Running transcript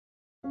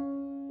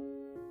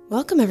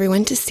Welcome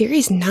everyone to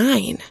Series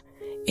 9.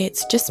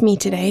 It's just me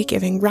today,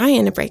 giving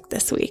Ryan a break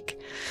this week.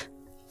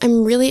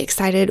 I'm really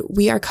excited.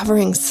 We are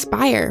covering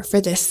Spire for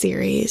this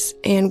series,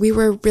 and we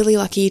were really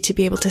lucky to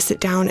be able to sit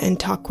down and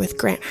talk with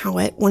Grant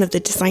Howitt, one of the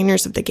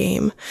designers of the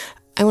game.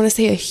 I want to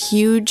say a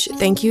huge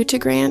thank you to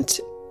Grant,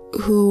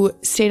 who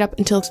stayed up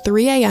until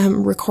 3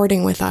 a.m.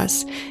 recording with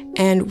us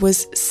and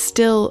was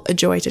still a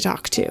joy to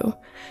talk to.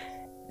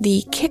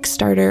 The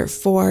Kickstarter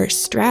for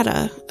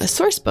Strata, a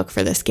source book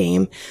for this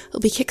game, will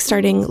be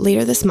kickstarting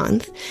later this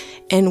month,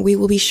 and we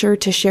will be sure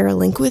to share a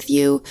link with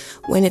you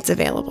when it's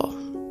available.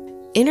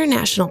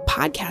 International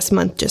Podcast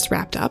Month just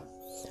wrapped up.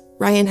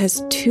 Ryan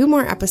has 2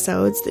 more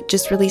episodes that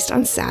just released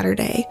on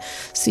Saturday,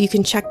 so you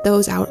can check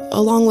those out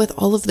along with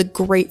all of the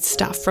great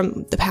stuff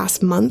from the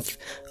past month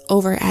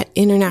over at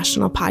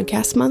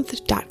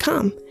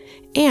internationalpodcastmonth.com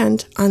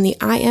and on the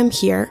I Am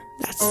Here,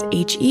 that's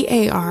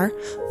HEAR,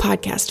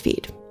 podcast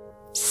feed.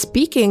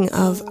 Speaking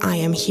of I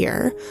Am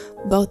Here,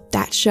 both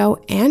that show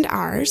and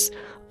ours,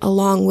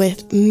 along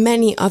with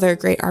many other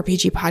great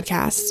RPG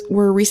podcasts,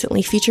 were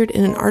recently featured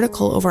in an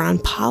article over on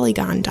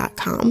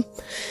Polygon.com.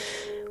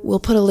 We'll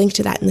put a link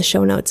to that in the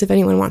show notes if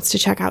anyone wants to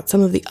check out some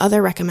of the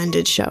other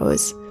recommended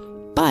shows.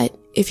 But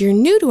if you're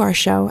new to our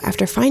show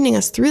after finding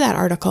us through that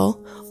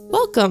article,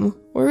 welcome!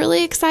 We're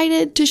really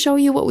excited to show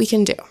you what we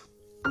can do.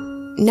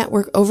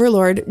 Network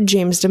overlord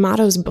James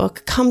D'Amato's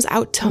book comes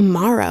out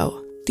tomorrow.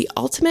 The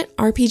Ultimate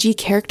RPG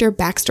Character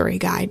Backstory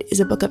Guide is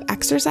a book of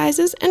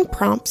exercises and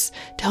prompts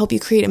to help you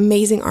create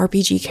amazing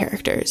RPG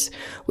characters,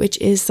 which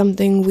is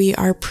something we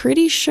are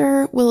pretty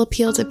sure will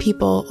appeal to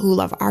people who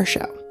love our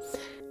show.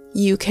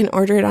 You can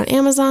order it on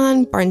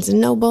Amazon, Barnes &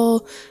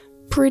 Noble,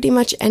 pretty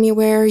much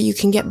anywhere you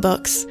can get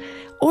books,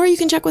 or you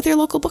can check with your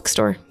local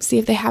bookstore, see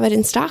if they have it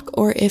in stock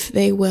or if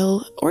they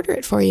will order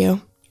it for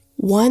you.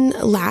 One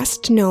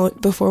last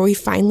note before we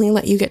finally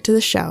let you get to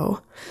the show.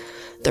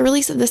 The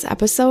release of this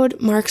episode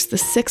marks the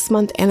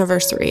 6-month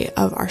anniversary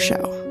of our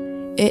show.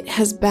 It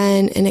has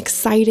been an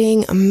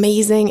exciting,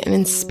 amazing, and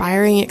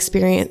inspiring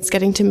experience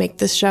getting to make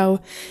this show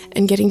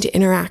and getting to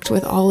interact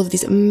with all of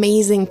these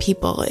amazing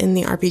people in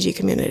the RPG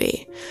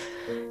community.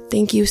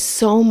 Thank you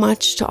so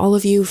much to all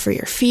of you for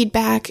your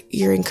feedback,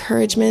 your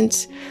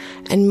encouragement,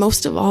 and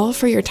most of all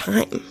for your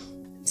time.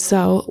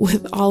 So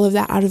with all of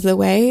that out of the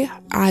way,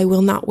 I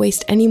will not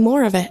waste any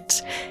more of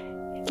it.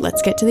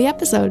 Let's get to the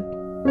episode.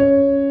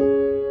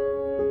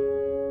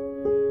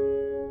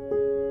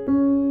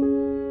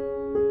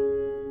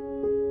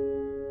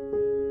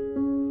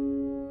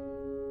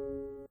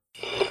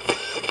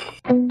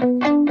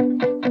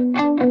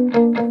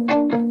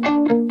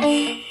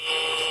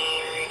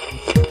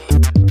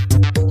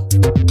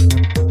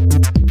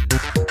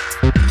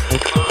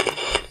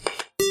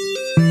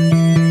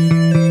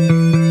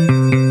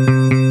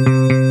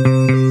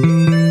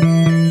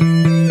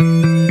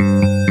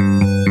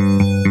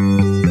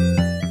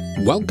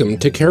 Welcome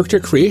to Character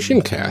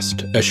Creation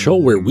Cast, a show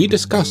where we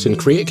discuss and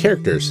create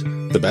characters,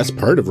 the best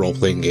part of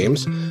role-playing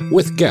games,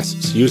 with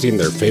guests using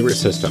their favorite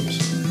systems.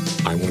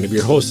 I'm one of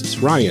your hosts,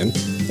 Ryan,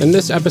 and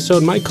this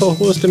episode my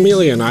co-host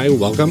Amelia and I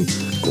welcome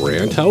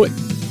Grant Howitt,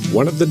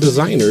 one of the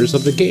designers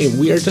of the game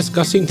we are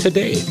discussing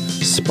today,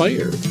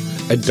 Spire,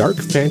 a dark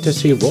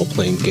fantasy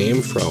role-playing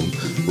game from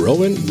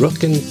Rowan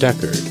Rook and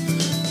Deckard,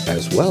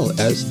 as well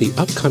as the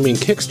upcoming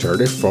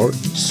Kickstarter for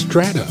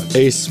Strata,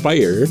 a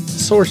Spire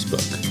source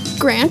book.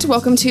 Grant,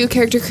 welcome to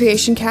Character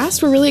Creation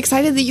Cast. We're really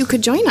excited that you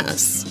could join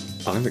us.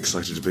 I'm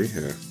excited to be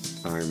here.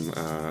 I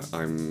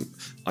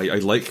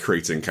like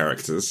creating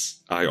characters.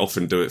 I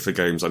often do it for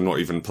games I'm not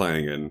even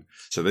playing in.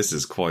 So this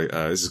is quite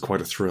a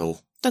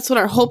thrill. That's what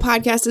our whole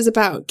podcast is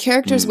about.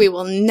 Characters we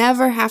will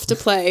never have to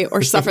play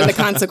or suffer the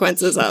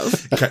consequences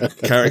of.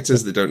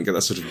 Characters that don't get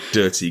that sort of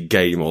dirty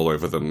game all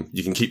over them.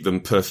 You can keep them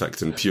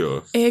perfect and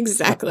pure.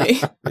 Exactly.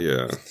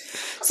 Yeah.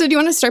 So do you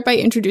want to start by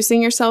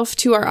introducing yourself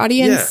to our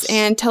audience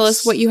and tell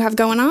us what you have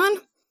going on?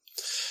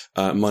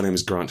 My name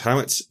is Grant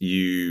Howitt.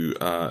 You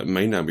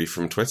may know me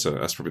from Twitter.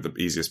 That's probably the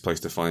easiest place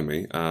to find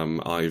me.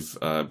 I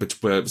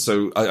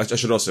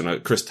should also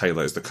note, Chris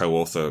Taylor is the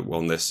co-author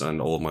on this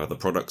and all of my other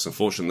products.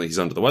 Unfortunately, he's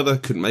under the weather,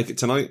 couldn't make it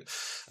tonight.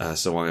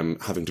 So I am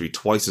having to be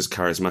twice as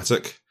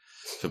charismatic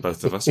for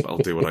both of us, but I'll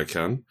do what I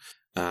can.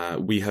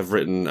 We have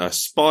written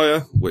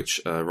Spire, which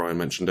Ryan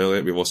mentioned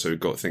earlier. We've also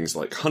got things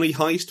like Honey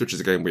Heist, which is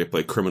a game where you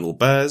play criminal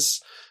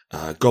bears.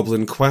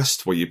 Goblin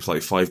Quest, where you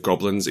play 5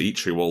 goblins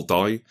each who all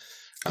die.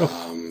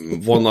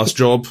 One Last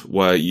Job,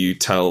 where you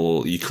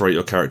create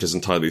your characters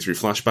entirely through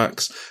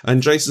flashbacks,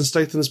 and Jason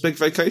Statham's Big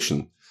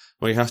Vacation,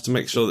 where you have to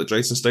make sure that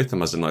Jason Statham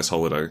has a nice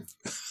holiday.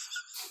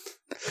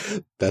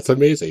 That's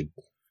amazing.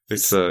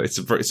 It's a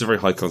very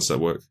high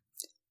concept work.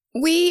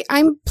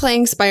 I'm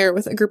playing Spire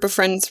with a group of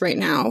friends right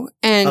now,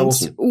 and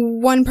awesome.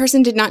 One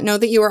person did not know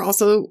that you were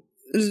also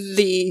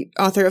the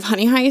author of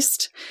Honey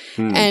Heist,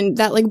 and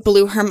that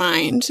blew her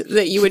mind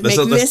that you would make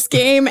this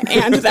game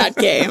and that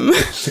game.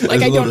 I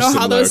don't know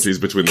how those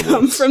between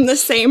come from the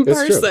same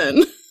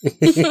person.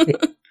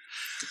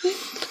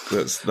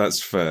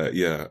 That's fair.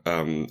 Yeah.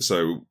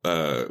 So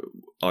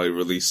I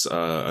release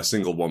a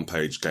single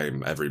one-page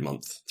game every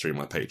month through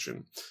my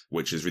Patreon,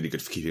 which is really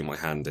good for keeping my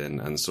hand in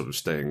and sort of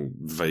staying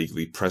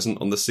vaguely present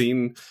on the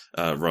scene,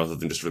 rather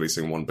than just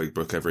releasing one big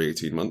book every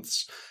 18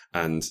 months.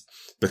 And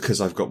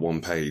because I've got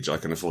one page, I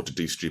can afford to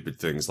do stupid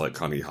things like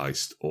Honey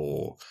Heist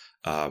or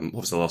what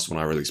was the last one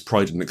I released?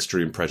 Pride and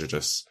Extreme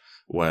Prejudice,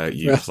 where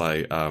you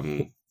play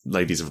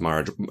ladies of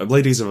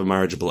a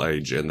marriageable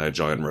age in their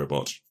giant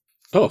robot.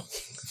 Oh.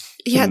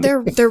 Yeah, they're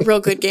real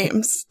good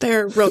games.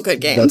 They're real good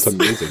games. That's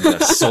amazing.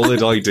 They're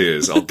solid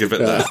ideas. I'll give it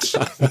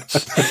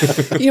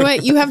that. You know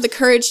what? You have the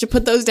courage to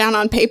put those down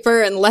on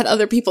paper and let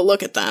other people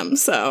look at them.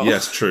 So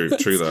yes, true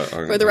that.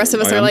 Where the rest of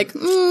us are like,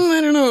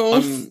 I don't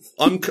know.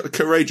 I'm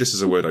courageous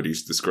is a word I'd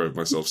use to describe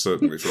myself,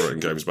 certainly for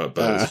writing games about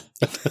bears.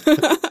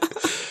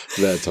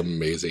 That's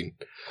amazing.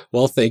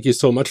 Well, thank you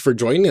so much for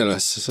joining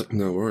us.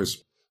 No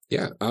worries.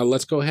 Yeah,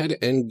 let's go ahead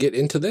and get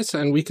into this,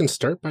 and we can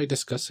start by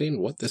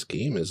discussing what this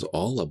game is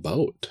all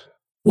about.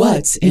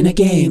 What's in a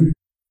game?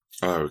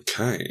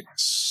 Okay,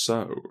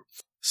 so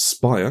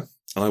Spire.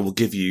 I will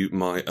give you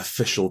my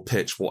official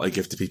pitch, what I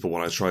give to people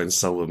when I try and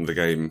sell them the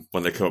game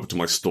when they come up to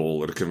my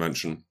stall at a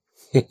convention.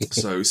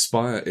 So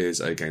Spire is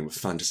a game of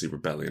fantasy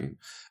rebellion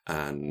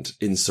and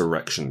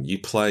insurrection. You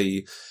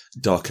play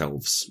dark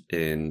elves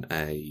in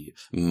a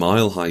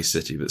mile-high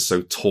city that's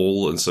so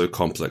tall and so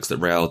complex that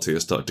reality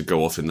has started to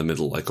go off in the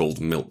middle like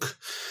old milk.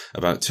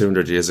 About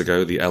 200 years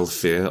ago, the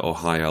Elfir, or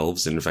High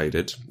Elves,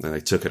 invaded, and they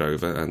took it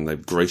over, and they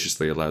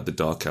graciously allowed the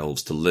dark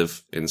elves to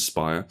live in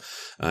Spire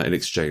in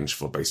exchange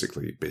for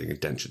basically being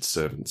indentured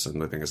servants and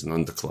living as an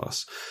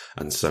underclass.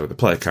 And so the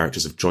player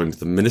characters have joined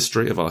the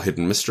ministry of our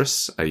hidden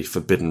mistress, a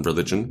forbidden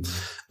religion,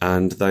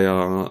 and they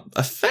are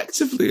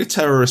effectively a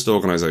terrorist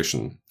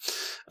organization.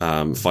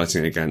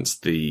 Fighting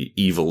against the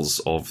evils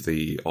of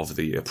the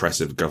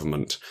oppressive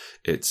government.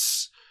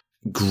 It's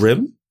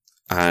grim,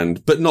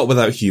 but not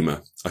without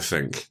humor. I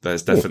think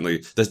there's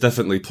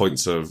definitely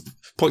points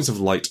of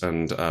light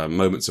and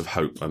moments of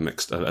hope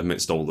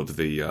amidst all of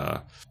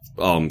the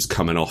arms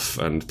coming off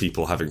and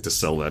people having to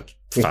sell their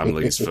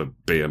families for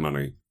beer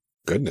money.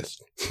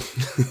 Goodness.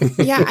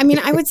 Yeah, I mean,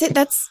 I would say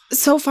that's,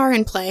 so far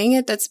in playing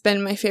it, that's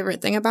been my favorite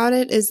thing about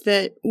it, is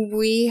that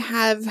we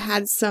have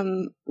had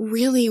some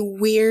really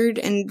weird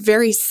and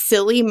very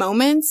silly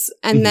moments,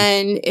 and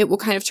then it will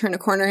kind of turn a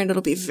corner and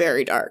it'll be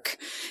very dark.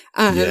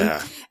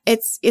 Yeah.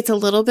 It's a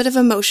little bit of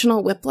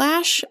emotional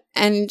whiplash,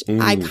 and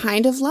I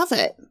kind of love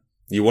it.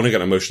 You want to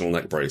get an emotional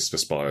neck brace for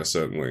Spire,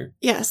 certainly.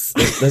 Yes.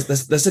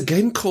 There's a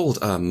game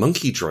called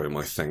Monkey Drome,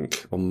 I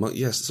think. Or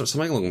yes,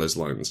 something along those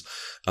lines.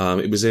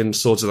 It was in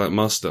Swords Without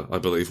Master, I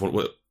believe,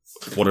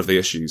 one of the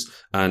issues.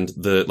 And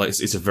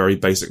it's a very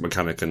basic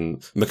mechanic.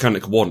 And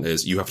mechanic 1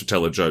 is you have to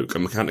tell a joke.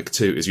 And mechanic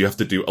 2 is you have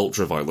to do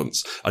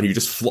ultra-violence. And you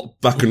just flop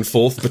back and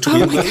forth between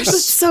them. Oh my gosh,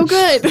 that's so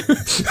good.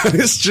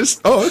 And it's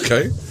just,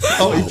 okay.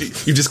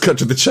 You just cut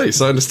to the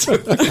chase, I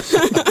understand.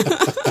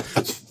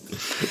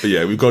 But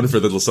yeah, we've gone for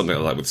a little something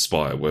like that with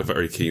Spire. We're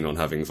very keen on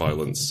having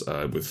violence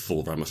with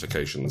full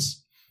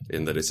ramifications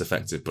in that it's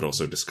effective but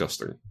also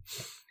disgusting.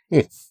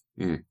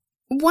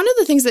 One of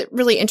the things that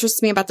really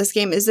interests me about this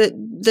game is that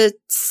the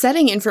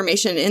setting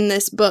information in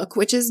this book,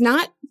 which is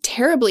not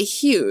terribly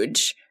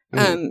huge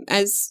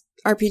as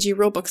RPG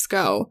rulebooks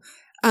go,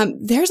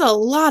 there's a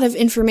lot of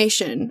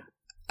information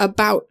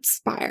about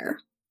Spire.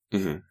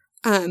 Mm-hmm.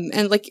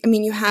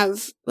 And you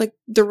have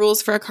the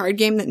rules for a card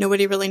game that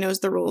nobody really knows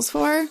the rules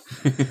for.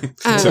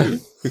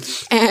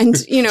 And,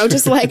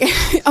 just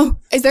oh,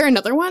 is there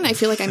another one? I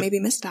feel like I maybe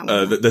missed that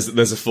one.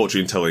 There's a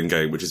fortune telling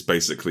game, which is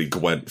basically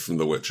Gwent from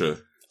The Witcher.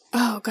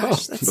 Oh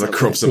gosh, that's so that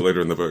crops up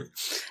later in the book.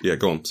 Yeah,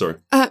 go on. Sorry.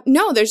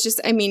 No, there's just,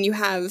 you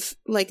have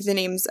the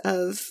names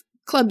of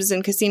clubs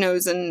and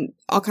casinos and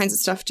all kinds of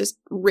stuff just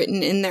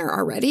written in there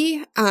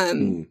already.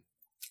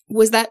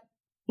 Was that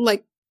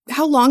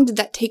how long did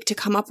that take to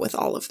come up with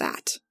all of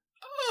that?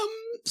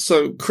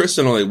 So Chris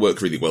and I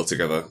work really well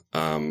together,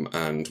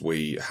 and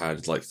we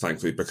had,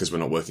 thankfully, because we're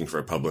not working for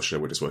a publisher,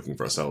 we're just working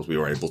for ourselves, we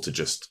were able to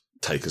just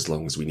take as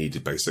long as we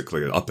needed,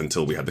 basically, up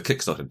until we had the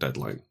Kickstarter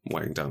deadline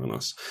weighing down on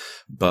us.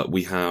 But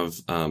we have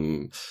a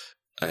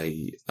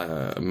mate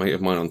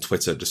of mine on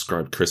Twitter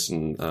described Chris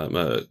and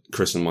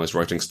my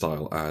writing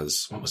style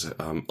as, what was it,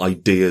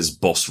 ideas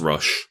boss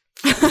rush.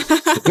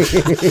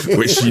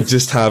 Which you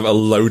just have a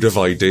load of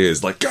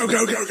ideas, go,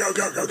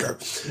 go.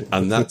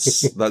 And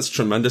that's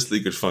tremendously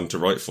good fun to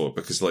write for,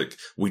 because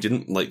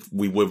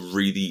we were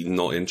really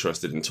not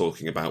interested in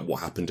talking about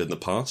what happened in the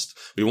past.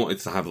 We wanted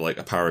to have a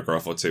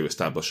paragraph or two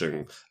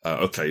establishing,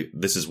 okay,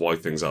 this is why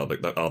things are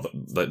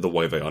the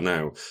way they are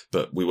now.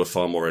 But we were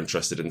far more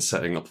interested in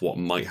setting up what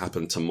might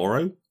happen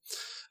tomorrow.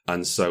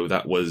 And so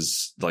that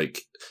was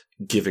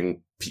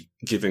giving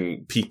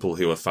people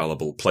who are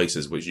fallible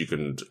places which you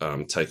can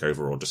take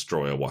over or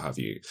destroy or what have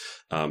you.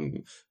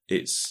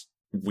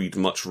 We'd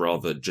much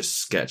rather just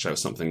sketch out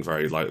something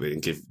very lightly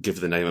and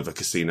give the name of a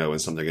casino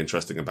and something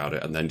interesting about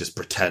it, and then just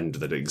pretend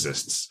that it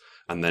exists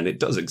And then it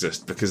does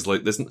exist because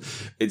like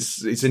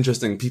it's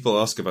interesting. People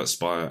ask about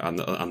Spire and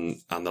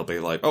they'll be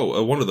like,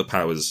 oh, one of the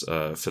powers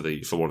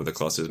for one of the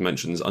classes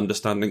mentions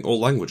understanding all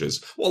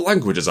languages. What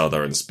languages are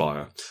there in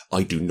Spire?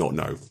 I do not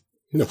know.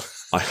 No,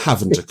 I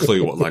haven't a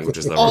clue what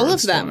languages there are. All in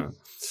of Spire. them.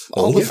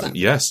 All of them.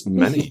 Yes,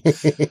 many.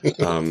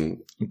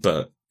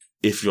 But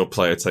if your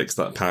player takes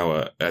that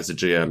power as a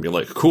GM, you're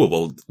like, cool.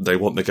 Well, they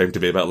want the game to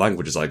be about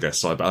languages, I guess.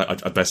 So I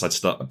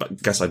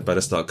guess I'd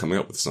better start coming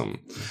up with some.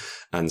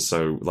 And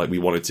so, like, we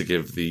wanted to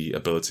give the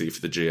ability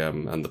for the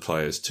GM and the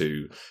players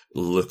to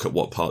look at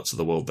what parts of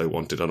the world they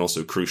wanted. And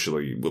also,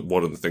 crucially,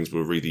 one of the things we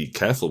were really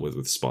careful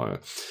with Spire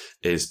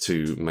is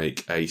to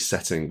make a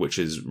setting which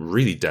is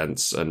really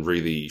dense and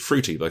really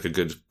fruity, like a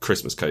good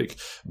Christmas cake,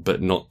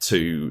 but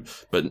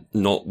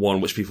not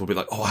one which people will be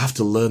like, oh, I have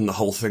to learn the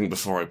whole thing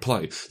before I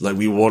play. Like,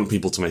 we want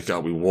people to make it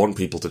up. We want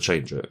people to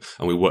change it.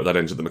 And we work that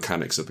into the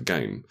mechanics of the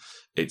game.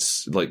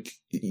 It's like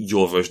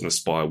your version of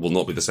Spire will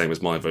not be the same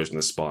as my version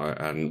of Spire,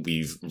 and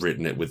we've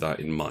written it with that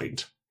in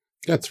mind.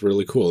 That's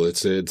really cool.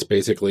 It's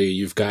basically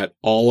you've got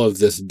all of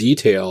this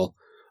detail,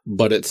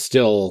 but it's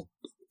still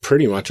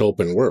pretty much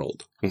open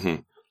world.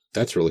 Mm-hmm.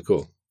 That's really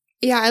cool.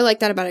 Yeah, I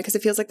like that about it because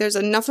it feels like there's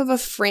enough of a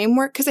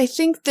framework. Because I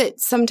think that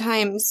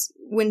sometimes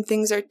when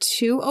things are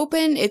too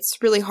open,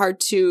 it's really hard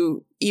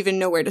to even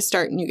know where to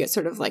start, and you get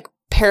sort of like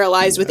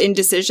paralyzed with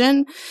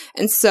indecision.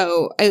 And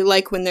so I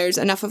like when there's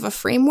enough of a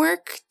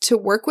framework to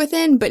work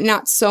within, but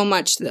not so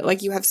much that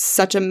like you have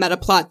such a meta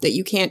plot that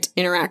you can't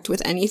interact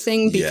with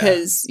anything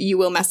because you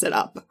will mess it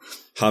up.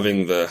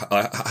 Having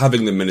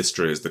the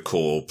ministry as the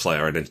core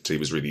player identity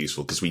was really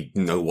useful because we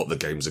know what the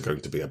games are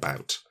going to be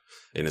about.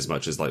 In as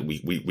much as like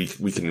we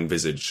can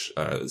envisage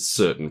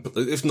certain,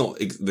 if not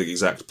the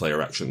exact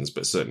player actions,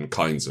 but certain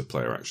kinds of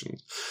player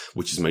actions,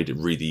 which has made it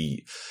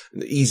really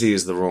easy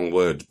is the wrong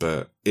word,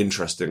 but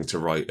interesting to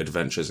write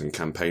adventures and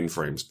campaign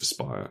frames for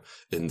Spire.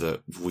 In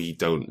that we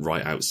don't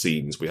write out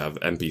scenes, we have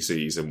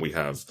NPCs and we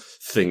have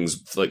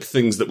things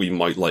that we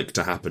might like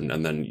to happen,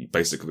 and then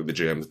basically the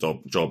GM's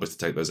job is to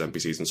take those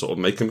NPCs and sort of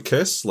make them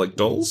kiss like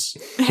dolls.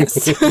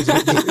 Yes.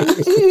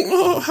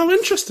 Oh, how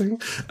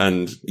interesting!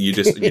 And you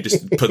just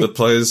put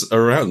the players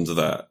around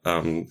that.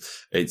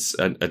 It's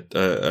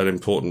an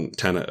important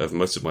tenet of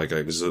most of my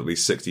games is at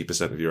least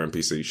 60% of your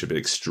NPC should be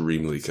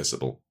extremely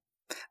kissable.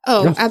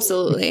 Oh,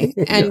 absolutely.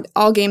 And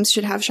all games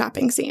should have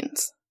shopping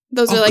scenes.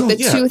 Those are like the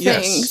two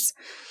things.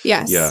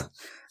 Yes. Yeah.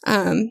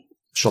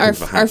 Our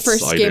hats,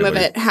 first ideally. game of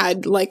it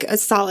had like a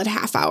solid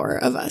half hour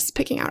of us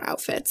picking out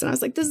outfits. And I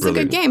was like, this is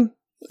Brilliant. a good game.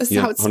 This is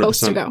how it's 100%.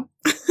 supposed to go.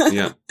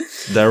 Yeah.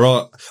 There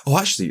are... Oh,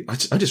 actually,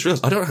 I just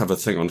realized I don't have a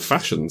thing on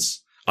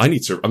fashions. I'm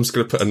just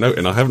going to put a note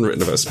in. I haven't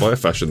written about Spire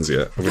fashions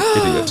yet. I'm an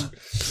idiot.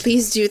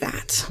 Please do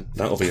that.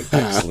 That'll be an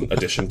excellent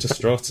addition to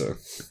Strata.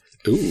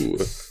 Ooh.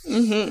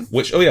 Mm-hmm.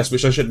 Which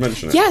I should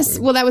mention. Yes.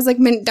 Well, that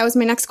was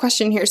my next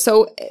question here.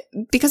 So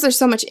because there's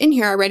so much in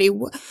here already,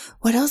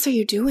 what else are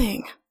you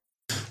doing?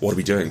 What are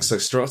we doing? So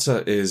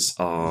Strata is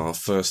our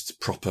first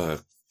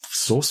proper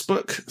source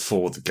book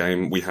for the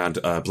game. We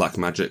had Black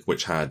Magic,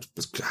 which had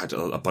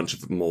a bunch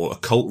of more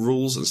occult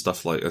rules and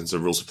stuff and so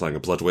rules for playing a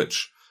blood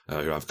witch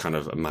who have kind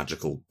of a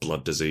magical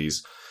blood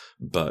disease.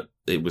 But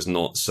it was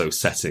not so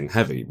setting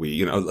heavy.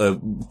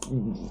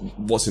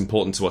 What's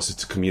important to us is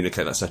to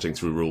communicate that setting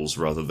through rules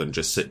rather than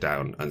just sit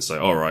down and say,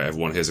 all right,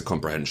 everyone, here's a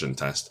comprehension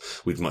test.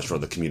 We'd much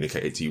rather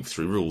communicate it to you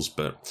through rules,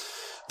 but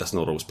that's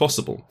not always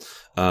possible.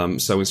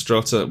 So in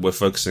Strata, we're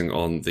focusing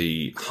on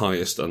the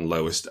highest and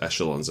lowest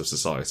echelons of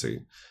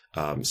society.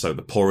 So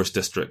the poorest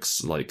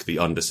districts like the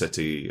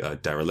Undercity,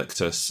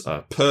 Derelictus,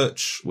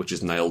 Perch, which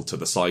is nailed to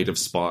the side of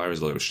Spire,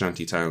 as well as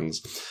shanty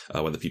towns,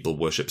 where the people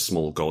worship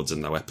small gods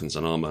and their weapons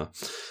and armor.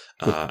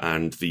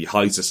 And the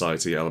high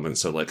society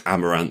elements, so like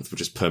Amaranth,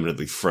 which is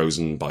permanently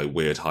frozen by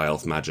weird high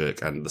elf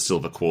magic, and the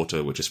Silver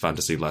Quarter, which is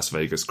fantasy Las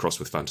Vegas crossed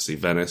with fantasy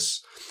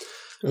Venice.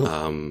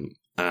 Oh.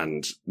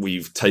 And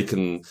we've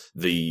taken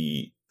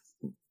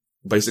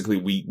basically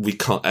we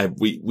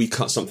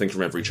cut something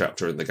from every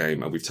chapter in the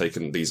game, and we've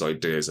taken these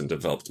ideas and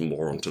developed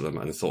more onto them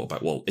and thought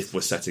about, well, if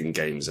we're setting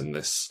games in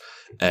this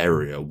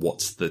area,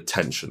 what's the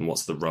tension,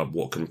 what's the rub,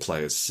 what can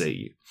players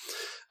see?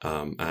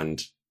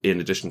 And in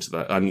addition to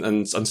that,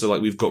 and so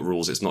like we've got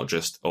rules. It's not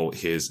just, oh,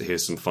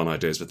 here's some fun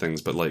ideas for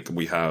things, but like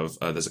we have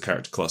there's a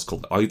character class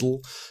called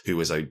Idol, who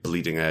is a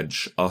bleeding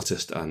edge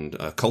artist and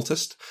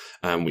cultist,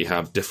 and we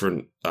have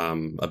different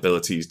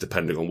abilities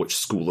depending on which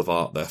school of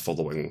art they're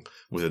following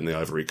within the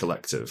Ivory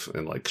Collective,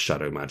 in like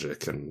shadow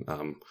magic and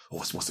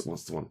what's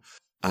the one?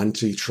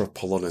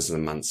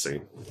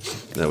 Anti-tropolonismancy.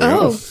 There we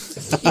go.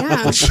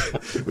 Yeah.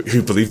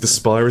 Who believe the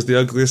Spire is the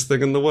ugliest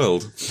thing in the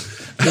world.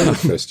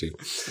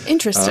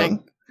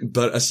 Interesting.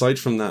 But aside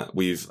from that,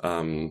 we've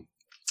also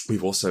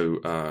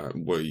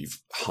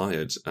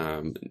hired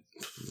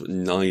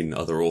 9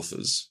 other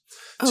authors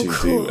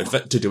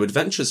to do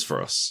adventures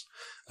for us.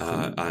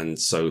 And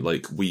so,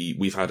 like,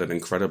 we've had an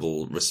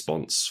incredible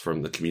response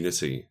from the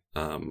community,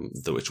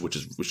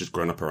 which has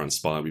grown up around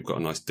Spire. We've got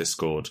a nice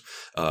Discord,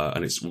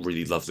 and it's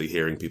really lovely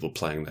hearing people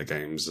playing their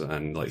games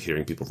and like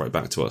hearing people write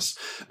back to us.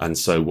 And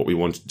so what we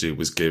wanted to do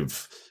was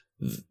give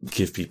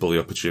people the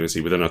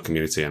opportunity within our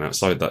community and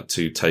outside that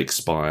to take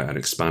Spire and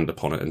expand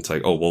upon it and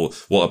take, oh, well,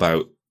 what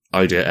about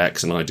idea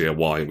X and idea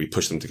Y, and we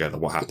push them together.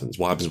 What happens?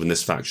 What happens when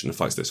this faction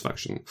fights this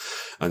faction?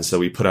 And so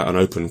we put out an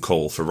open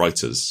call for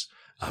writers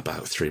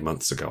about 3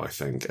 months ago, I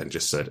think, and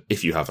just said,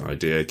 if you have an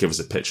idea, give us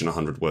a pitch in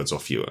 100 words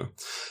or fewer.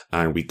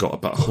 And we got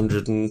about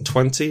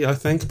 120, I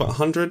think, about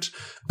 100.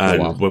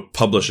 And we're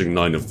publishing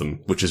 9 of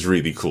them, which is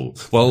really cool.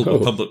 Well,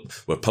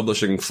 we're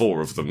publishing 4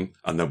 of them,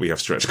 and then we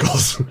have stretch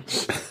goals.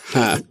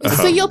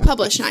 So you'll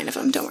publish 9 of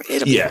them, don't worry.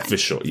 It'll be fine. For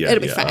sure. Yeah,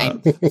 it'll be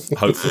fine.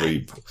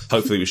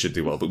 Hopefully we should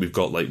do well. But we've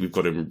got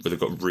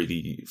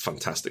really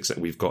fantastic set.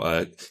 We've got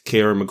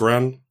Kira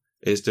McGran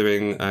is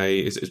doing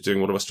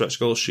one of our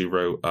stretch goals. She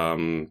wrote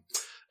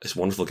this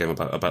wonderful game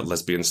about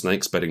lesbian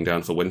snakes bedding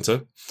down for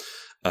winter.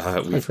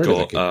 We've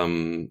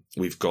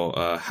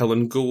got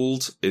Helen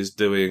Gould is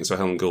doing. So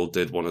Helen Gould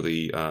did one of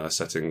the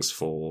settings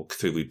for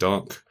Cthulhu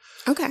Dark.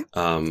 Okay.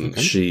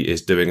 She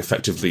is doing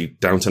effectively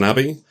Downton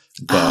Abbey,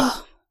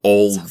 but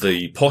all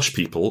the posh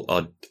people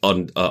are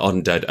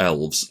undead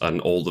elves,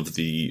 and all of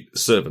the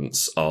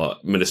servants are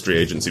ministry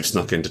agents who've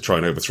snuck in to try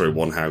and overthrow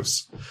one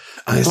house.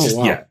 And it's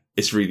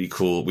it's really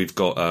cool. We've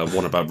got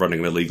one about running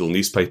an illegal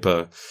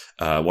newspaper,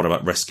 one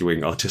about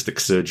rescuing artistic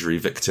surgery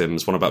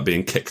victims, one about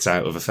being kicked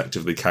out of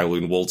effectively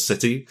Kowloon walled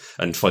city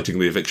and fighting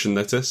the eviction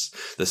notice.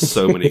 There's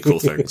so many cool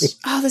things.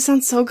 Oh, this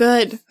sounds so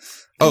good.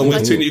 Oh, we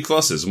have 2 new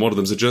classes, and one of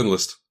them's a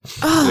journalist.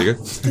 Oh, there you go.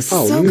 This is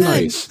so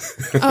nice.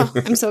 Good. Oh,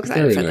 I'm so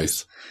excited for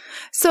this.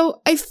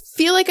 So I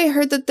feel like I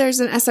heard that there's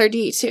an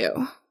SRD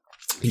too.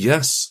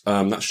 Yes,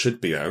 that should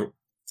be out.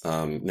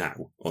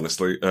 Now,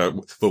 honestly,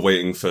 we're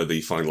waiting for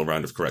the final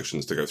round of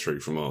corrections to go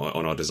through from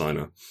our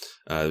designer.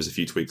 There's a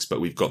few tweaks,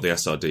 but we've got the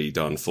SRD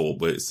done for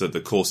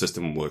the core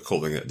system. We're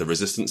calling it the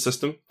resistance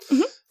system,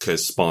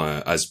 because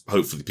Spire, as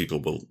hopefully people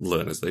will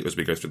learn as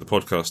we go through the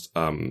podcast,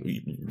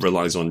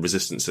 relies on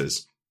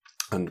resistances.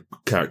 And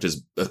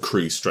characters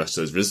accrue stress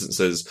to those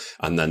resistances,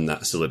 and then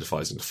that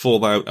solidifies into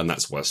fallout, and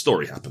that's where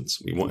story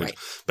happens. We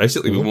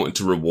wanted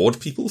to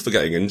reward people for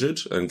getting injured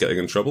and getting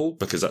in trouble,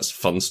 because that's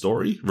fun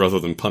story, rather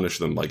than punish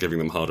them by giving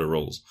them harder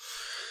rolls.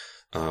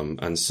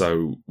 And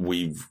so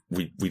we've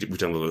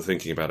done a lot of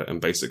thinking about it, and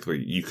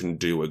basically you can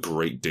do a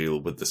great deal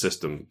with the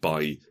system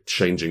by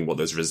changing what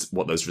those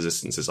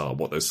resistances are,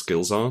 what those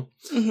skills are.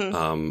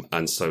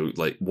 And so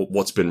like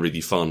what's been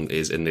really fun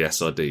is in the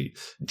SRD,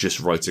 just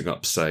writing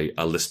up, say,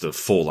 a list of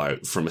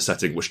fallout from a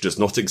setting which does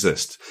not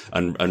exist,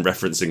 and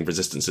referencing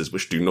resistances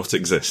which do not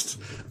exist,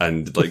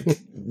 and like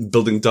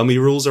building dummy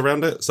rules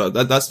around it. So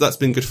that's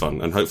been good fun,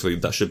 and hopefully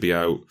that should be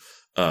out.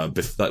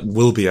 That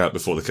will be out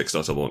before the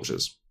Kickstarter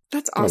launches.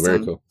 That's awesome.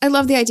 Very cool. I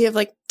love the idea of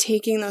like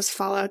taking those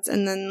fallouts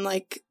and then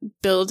like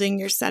building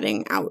your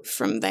setting out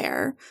from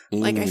there.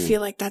 Like I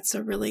feel like that's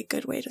a really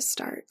good way to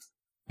start.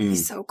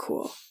 It's so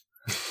cool.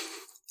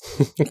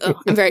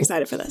 I'm very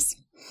excited for this.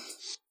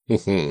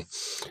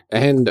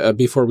 And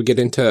before we get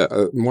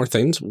into more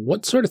things,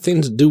 what sort of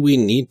things do we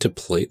need to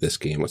play this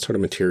game? What sort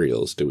of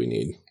materials do we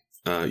need?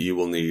 You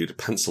will need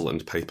pencil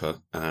and paper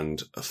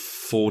and a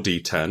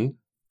 4D10,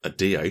 a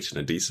D8,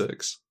 and a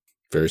D6.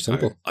 Very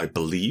simple. I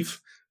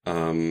believe.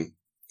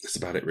 That's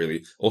about it,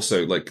 really.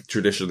 Also, like,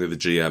 traditionally the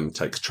GM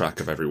keeps track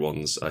of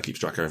everyone's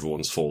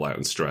fallout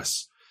and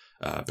stress.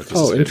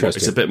 Because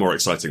it's a bit more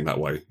exciting that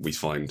way, we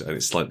find, and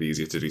it's slightly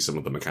easier to do some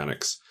of the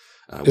mechanics.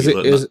 Is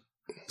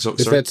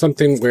that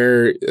something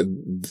where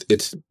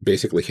it's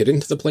basically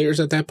hidden to the players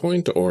at that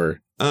point,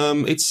 or?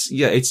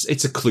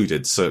 It's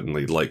occluded,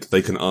 certainly. Like,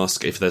 they can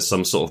ask if there's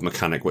some sort of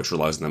mechanic which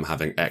relies on them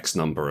having X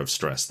number of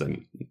stress,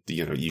 then,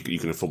 you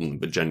can inform them.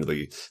 But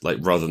generally, like,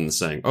 rather than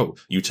saying, oh,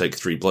 you take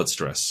 3 blood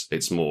stress,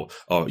 it's more,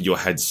 oh, your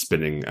head's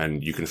spinning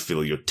and you can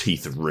feel your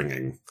teeth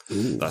ringing.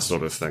 Ooh. That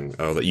sort of thing.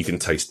 Oh, that you can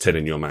taste tin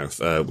in your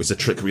mouth. Was a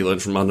trick we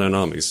learned from Unknown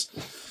Armies.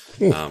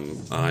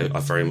 I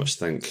very much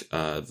think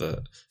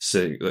that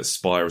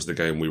Spire is the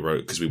game we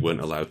wrote because we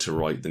weren't allowed to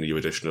write the new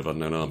edition of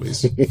Unknown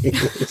Armies.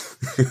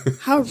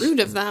 How rude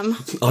of them.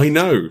 I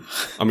know.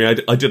 I mean,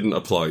 I didn't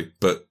apply,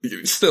 but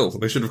still,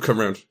 they should have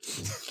come around.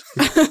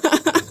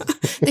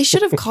 They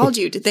should have called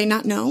you. Did they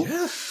not know?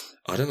 Yeah.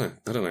 I don't know.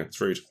 It's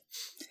rude.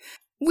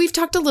 We've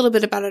talked a little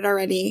bit about it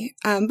already,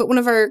 but one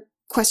of our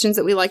questions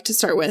that we like to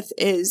start with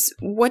is,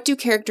 what do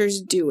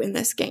characters do in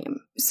this game?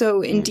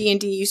 So in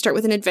D&D, you start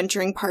with an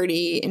adventuring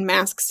party. In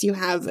Masks, you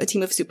have a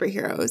team of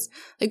superheroes.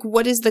 Like,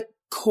 what is the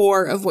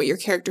core of what your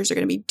characters are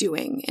going to be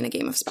doing in a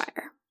game of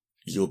Spire?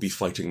 You'll be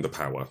fighting the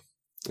power,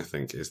 I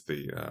think, is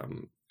the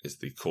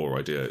core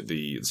idea.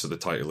 The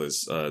title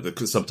is the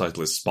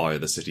subtitle is Spire: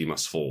 The City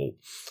Must Fall,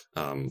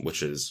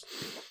 which was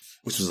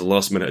a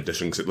last minute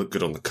addition because it looked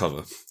good on the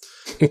cover.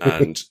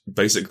 And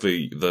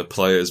basically, the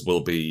players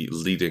will be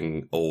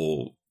leading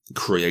or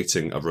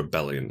creating a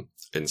rebellion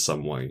in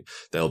some way.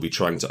 They'll be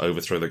trying to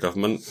overthrow the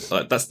government.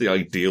 That's the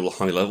ideal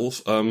high level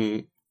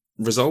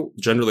result.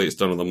 Generally, it's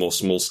done on a more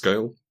small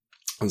scale.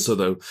 And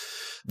so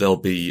they'll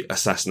be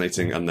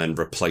assassinating and then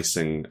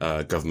replacing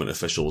government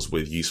officials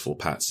with useful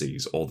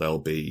patsies, or they'll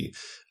be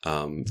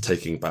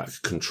taking back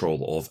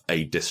control of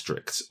a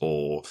district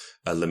or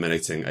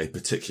eliminating a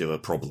particular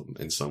problem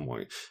in some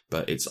way.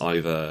 But it's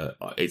either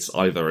a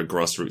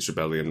grassroots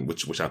rebellion,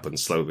 which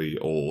happens slowly,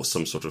 or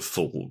some sort of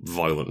full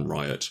violent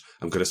riot.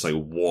 I'm going to say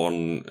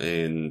 1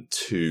 in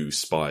 2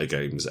 Spire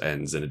games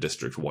ends in a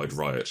district-wide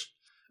riot.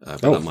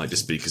 But that might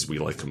just be because we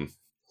like them.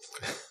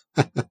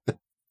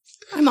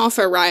 I'm all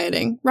for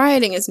rioting.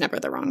 Rioting is never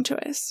the wrong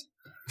choice.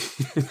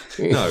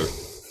 No.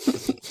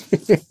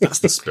 That's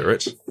the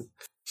spirit.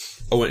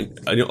 Oh,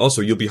 and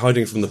also, you'll be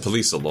hiding from the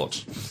police a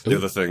lot. The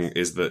other thing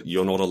is that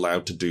you're not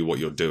allowed to do what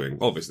you're doing,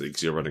 obviously,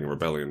 because you're running a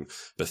rebellion.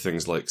 But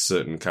things like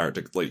certain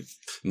character, like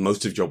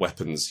most of your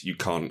weapons, you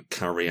can't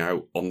carry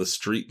out on the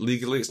street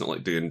legally. It's not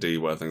like D&D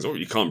where things,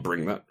 you can't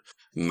bring that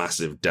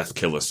massive death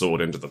killer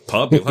sword into the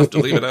pub. You'll have to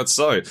leave it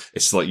outside.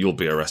 It's like you'll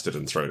be arrested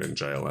and thrown in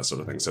jail, that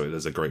sort of thing. So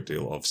there's a great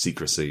deal of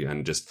secrecy,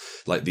 and just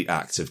like the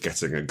act of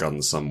getting a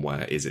gun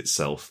somewhere is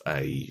itself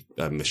a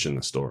mission,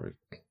 a story.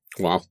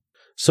 Wow.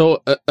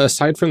 So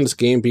aside from this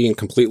game being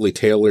completely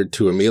tailored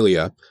to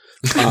Amelia,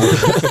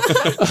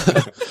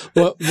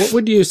 what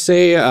would you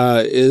say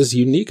is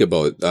unique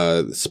about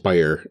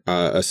Spire,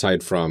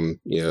 aside from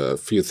a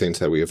few things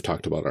that we have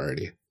talked about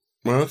already?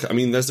 Well, okay. I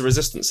mean, there's the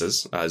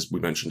resistances, as we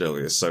mentioned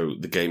earlier. So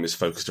the game is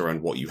focused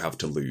around what you have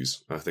to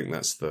lose. I think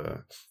that's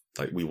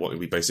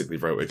we basically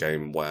wrote a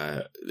game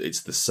where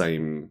it's the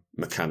same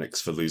mechanics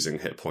for losing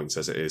hit points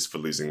as it is for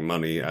losing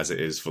money, as it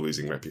is for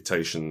losing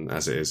reputation,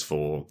 as it is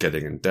for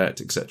getting in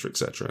debt, etc.,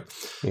 etc.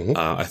 Mm-hmm.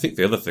 I think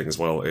the other thing as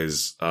well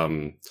is, I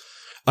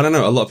don't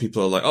know, a lot of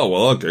people are like, oh,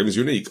 well, our game is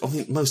unique. I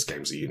mean, most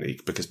games are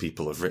unique because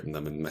people have written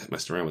them and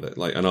messed around with it.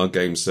 And our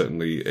game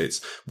certainly,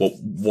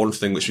 one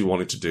thing which we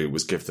wanted to do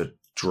was give the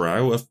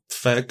Drow a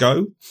fair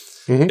go,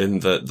 in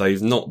that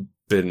they've not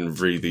been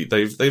really,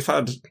 they've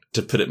had,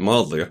 to put it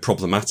mildly, a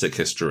problematic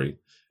history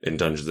in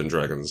Dungeons and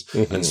Dragons.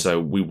 Mm-hmm. And so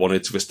we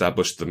wanted to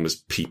establish them as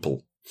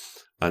people.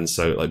 And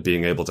so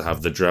being able to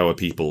have the Drow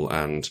people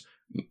and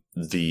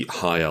the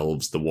high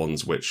elves, the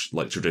ones which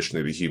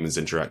traditionally the humans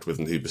interact with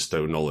and who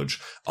bestow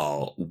knowledge,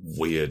 are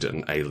weird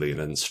and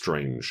alien and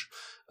strange.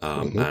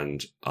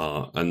 And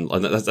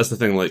that's the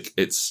thing,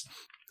 it's,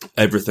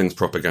 everything's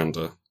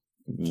propaganda.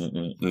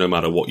 No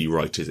matter what you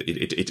write,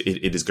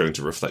 it is going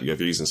to reflect your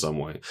views in some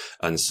way.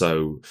 And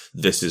so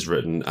this is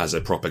written as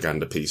a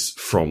propaganda piece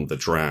from the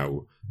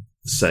Drow,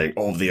 saying,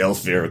 the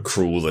Elfir are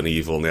cruel and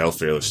evil, and the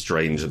Elfir are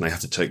strange, and they have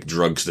to take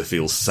drugs to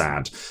feel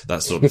sad,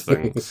 that sort of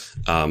thing.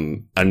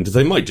 And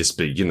they might just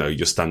be,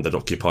 your standard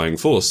occupying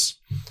force.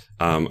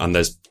 And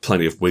there's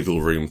plenty of wiggle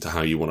room to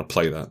how you want to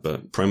play that,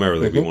 but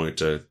primarily we wanted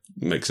to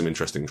make some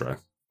interesting Drow.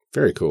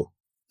 Very cool.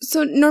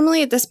 So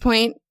normally at this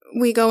point,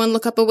 we go and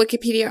look up a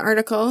Wikipedia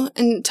article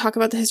and talk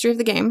about the history of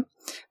the game.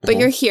 But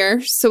you're here,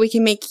 so we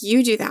can make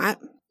you do that.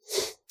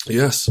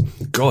 Yes.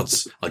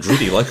 Gods, I'd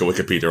really like a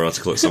Wikipedia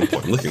article at some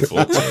point. I'm looking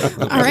forward to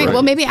it. All right.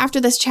 Well, maybe after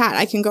this chat,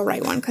 I can go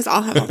write one because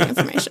I'll have all the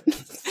information.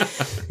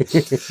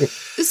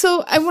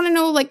 So I want to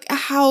know,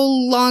 how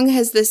long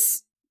has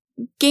this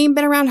game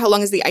been around? How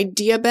long has the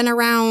idea been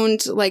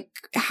around?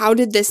 How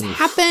did this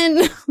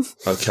happen?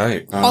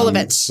 Okay. All of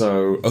it.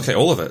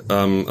 All of it.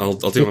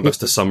 I'll do my best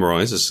to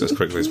summarize as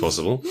quickly as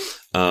possible.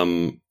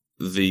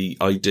 The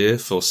idea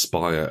for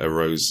Spire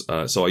arose,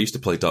 so I used to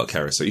play Dark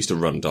Heresy. I used to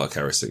run Dark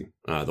Heresy,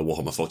 the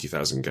Warhammer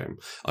 40,000 game.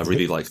 I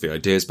really like the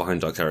ideas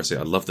behind Dark Heresy.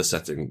 I love the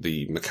setting.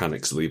 The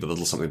mechanics leave a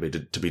little something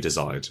to be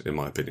desired, in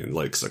my opinion,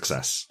 like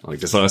success. I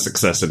desire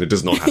success and it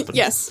does not happen.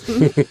 Yes.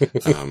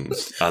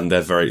 And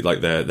they're very,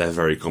 they're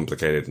very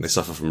complicated, and they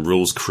suffer from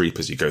rules creep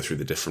as you go through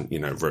the different,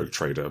 Rogue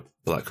Trader,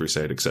 Black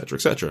Crusade, etc.,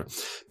 etc.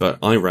 But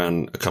I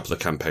ran a couple of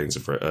campaigns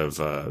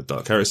of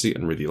Dark Heresy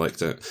and really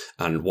liked it.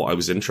 And what I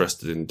was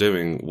interested in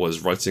doing was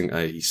writing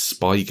a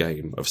spy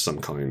game of some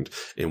kind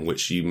in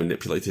which you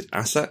manipulated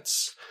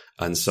assets.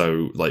 And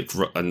so,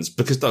 and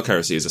because Dark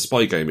Heresy is a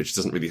spy game, it just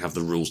doesn't really have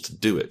the rules to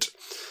do it.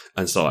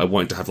 And so I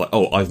wanted to have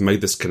I've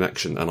made this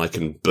connection and I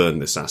can burn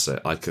this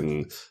asset. I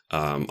can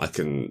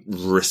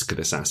risk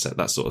this asset,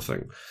 that sort of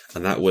thing.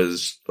 And that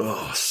was,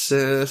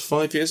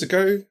 5 years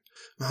ago.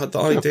 I had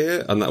the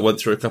idea, and that went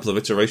through a couple of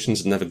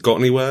iterations and never got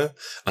anywhere.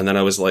 And then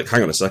I was like,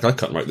 hang on a sec, I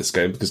can't write this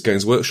game because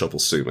Games Workshop will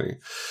sue me.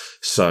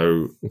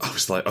 So I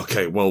was like,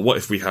 okay, well, what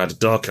if we had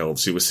Dark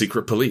Elves who were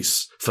secret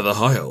police for the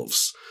High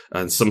Elves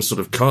and some sort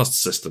of caste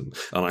system?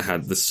 And I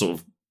had this sort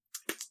of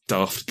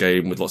daft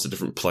game with lots of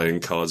different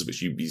playing cards,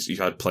 which you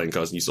had playing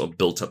cards and you sort of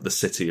built up the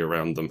city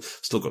around them.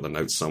 Still got the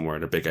notes somewhere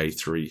in a big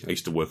A3. I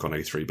used to work on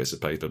A3 bits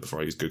of paper before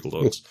I used Google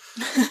Docs.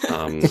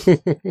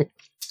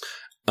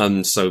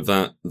 And so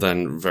that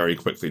then very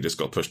quickly just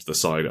got pushed to the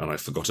side and I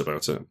forgot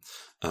about it.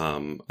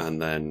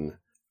 And then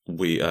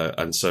we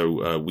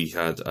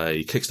had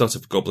a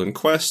Kickstarter for Goblin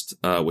Quest,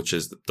 which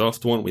is the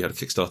Daft one. We had a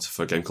Kickstarter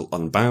for a game called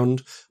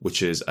Unbound,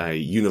 which is a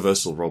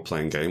universal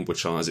role-playing game,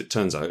 which are, as it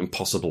turns out,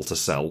 impossible to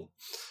sell.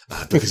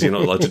 Because you're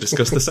not allowed to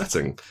discuss the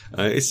setting.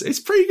 It's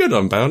pretty good,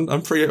 Unbound.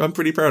 I'm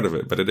pretty proud of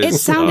it, but it is. It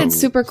sounded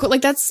super cool.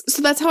 Like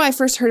that's how I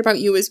first heard about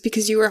you, was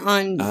because you were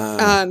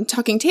on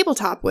Talking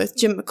Tabletop with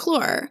Jim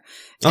McClure.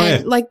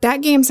 And like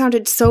that game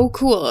sounded so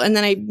cool, and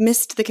then I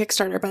missed the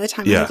Kickstarter by the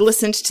time I had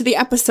listened to the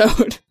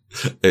episode.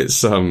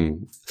 It's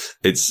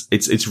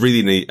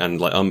really neat,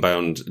 and like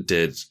Unbound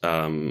did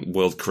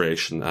world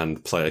creation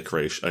and player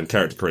creation and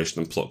character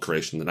creation and plot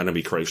creation and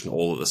enemy creation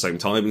all at the same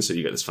time, and so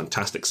you get this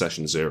fantastic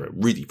session 0.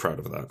 Really proud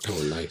of that.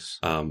 Oh, nice.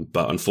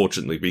 But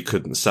unfortunately, we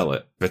couldn't sell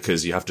it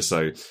because you have to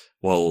say,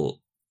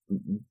 well,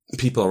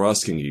 people are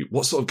asking you,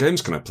 what sort of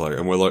games can I play?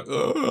 And we're like,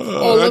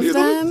 all of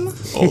them?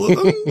 All of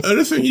them?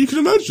 Anything you can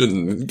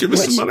imagine. Give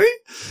us some money.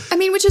 I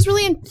mean, which is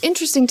really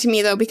interesting to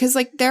me, though, because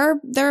like there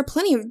are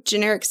plenty of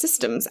generic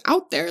systems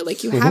out there.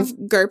 Like you have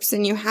GURPS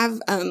and you have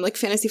like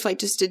Fantasy Flight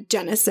just did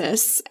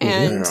Genesis,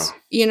 and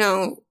you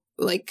know,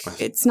 like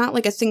it's not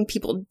like a thing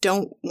people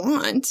don't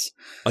want.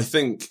 I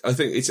think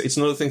it's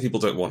not a thing people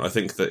don't want. I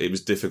think that it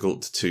was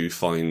difficult to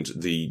find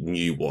the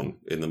new one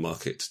in the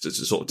market to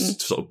sort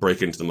of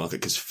break into the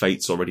market, because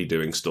Fate's already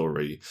doing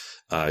story,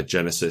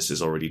 Genesis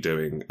is already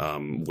doing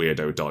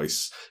weirdo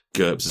dice,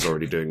 GURPS is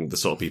already doing the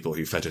sort of people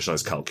who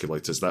fetishize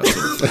calculators, that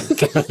sort of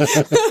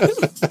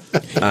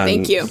thing.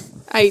 Thank you.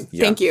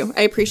 Thank you.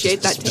 I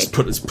appreciate that take.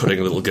 Just putting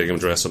a little gingham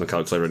dress on a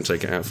calculator and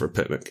taking it out for a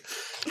picnic.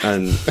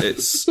 And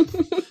it's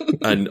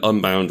and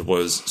Unbound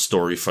was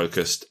story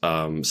focused,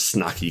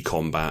 snacky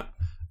combat,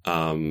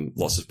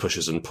 lots of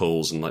pushes and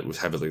pulls, and like was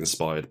heavily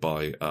inspired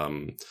by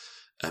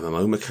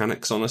MMO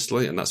mechanics,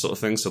 honestly, and that sort of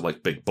thing. So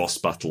like big boss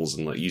battles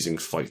and like using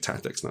fight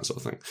tactics and that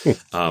sort of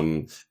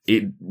thing.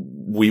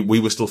 We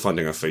were still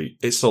finding our feet.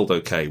 It sold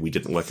okay. We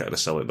didn't work out how to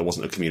sell it. There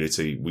wasn't a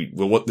community.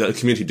 The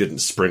community didn't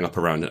spring up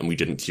around it, and we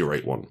didn't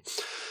curate one.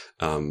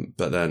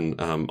 But then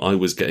I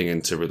was getting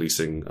into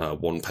releasing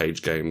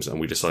one-page games, and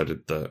we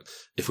decided that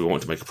if we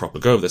wanted to make a proper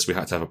go of this, we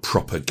had to have a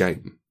proper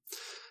game.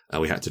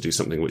 We had to do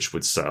something which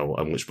would sell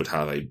and which would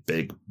have a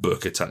big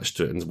book attached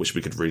to it, and which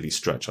we could really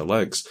stretch our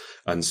legs.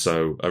 And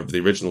so the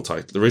original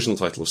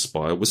title of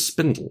Spire was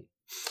Spindle,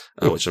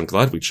 which I'm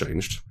glad we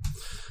changed.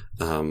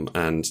 I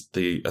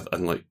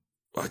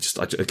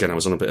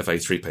was on a bit of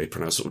A3 paper,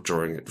 and I was sort of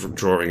drawing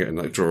it, and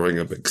like drawing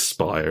a big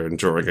spire and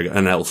drawing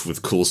an elf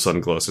with cool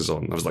sunglasses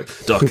on. I was like,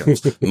 dark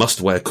elves must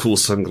wear cool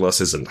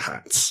sunglasses and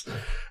hats.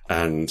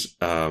 And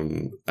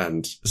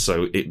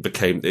so it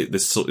became,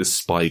 this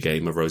spy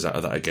game arose out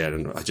of that again,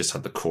 and I just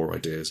had the core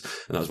ideas.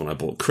 And that was when I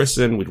brought Chris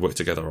in. We'd worked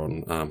together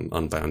on,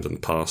 Unbound in the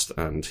past,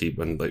 and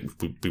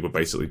we were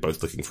basically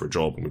both looking for a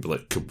job, and we were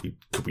like, could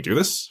we do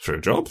this for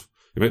a job?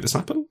 We make this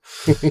happen?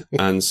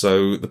 And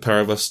so the pair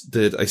of us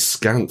did a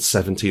scant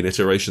 17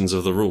 iterations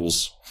of the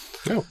rules.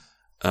 Oh.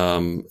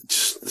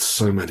 Just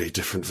so many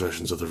different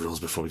versions of the rules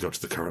before we got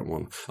to the current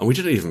one. And we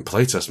didn't even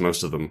playtest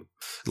most of them.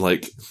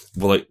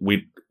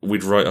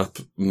 We'd write up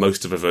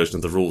most of a version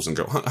of the rules and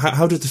go,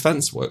 how does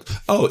defense work?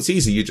 Oh, it's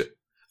easy.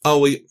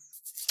 We're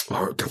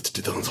going to have to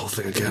do the whole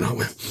thing again, aren't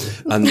we?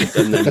 And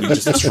then we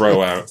just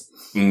throw out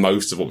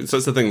most of what so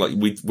that's the thing, like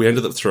we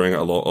ended up throwing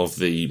out a lot of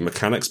the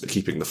mechanics but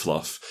keeping the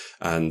fluff,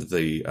 and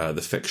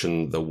the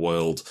fiction, the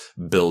world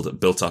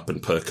built up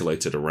and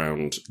percolated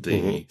around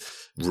the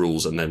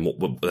rules, and then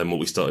what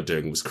we started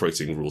doing was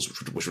creating rules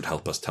which would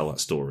help us tell that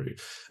story.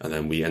 And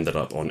then we ended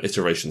up on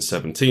iteration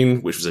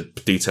 17, which was a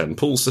D10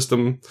 pool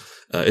system.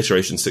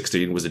 Iteration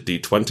 16 was a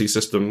D20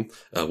 system,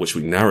 which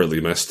we narrowly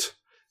missed.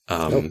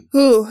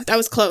 Ooh, that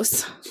was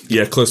close.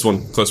 Yeah, close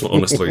one.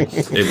 Honestly,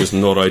 it was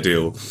not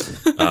ideal.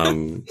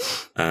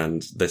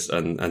 And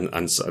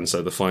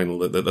so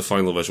the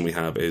final version we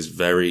have is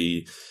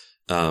very,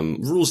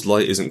 rules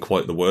light isn't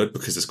quite the word,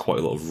 because there's quite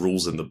a lot of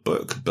rules in the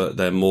book, but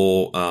they're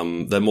more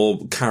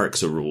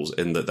character rules,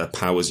 in that they're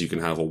powers you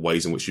can have or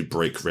ways in which you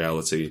break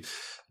reality.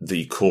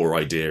 The core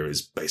idea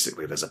is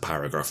basically there's a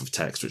paragraph of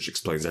text which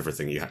explains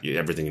everything you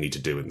need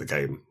to do in the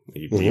game.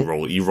 You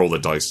roll the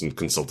dice and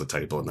consult the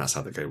table, and that's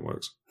how the game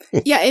works.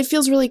 Yeah, it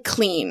feels really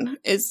clean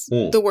is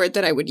the word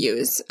that I would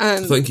use.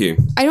 Thank you.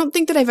 I don't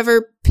think that I've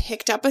ever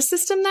picked up a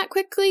system that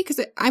quickly, because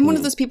I'm one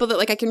of those people that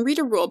like I can read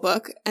a rule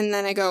book and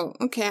then I go,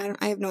 okay,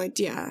 I have no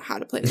idea how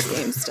to play this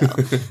game still.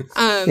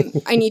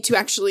 I need to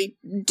actually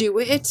do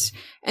it.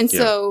 And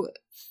so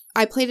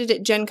I played it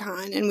at Gen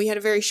Con, and we had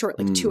a very short,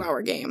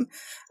 2-hour game.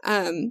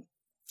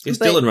 Yes,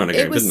 Dylan ran a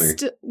game,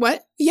 didn't he?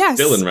 What? Yes,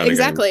 Dylan ran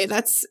exactly. A game.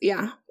 That's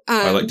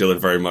I like Dylan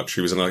very much.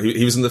 He was in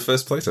the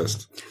first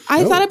playtest.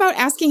 I thought about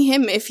asking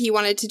him if he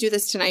wanted to do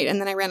this tonight, and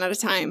then I ran out of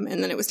time,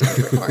 and then it was time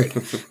to record.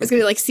 I was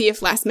going to see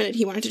if last minute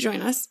he wanted to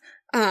join us.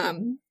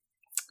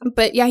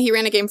 But yeah, he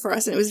ran a game for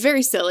us, and it was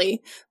very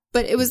silly.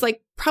 But it was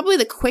like probably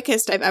the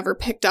quickest I've ever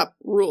picked up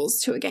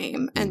rules to a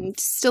game, and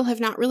still have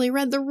not really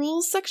read the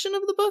rules section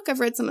of the book. I've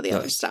read some of the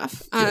other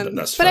stuff.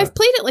 But fair. I've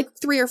played it like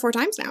 3 or 4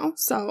 times now.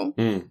 So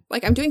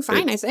like I'm doing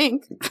fine, I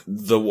think.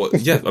 The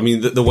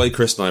way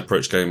Chris and I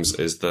approach games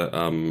is that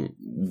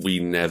we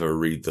never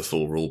read the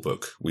full rule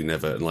book. We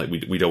never, like,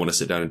 we don't want to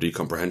sit down and do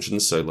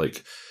comprehensions. So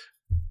like,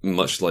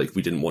 much like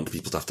we didn't want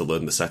people to have to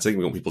learn the setting,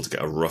 we want people to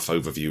get a rough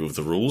overview of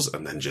the rules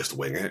and then just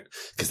wing it,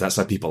 because that's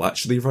how people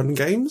actually run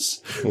games.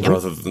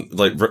 Rather than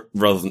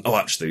oh,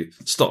 actually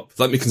stop,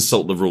 let me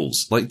consult the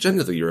rules. Like,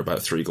 generally you're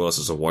about 3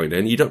 glasses of wine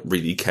in, you don't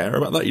really care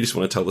about that, you just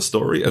want to tell the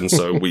story. And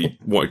so we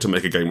wanted to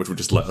make a game which would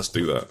just let us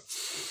do that.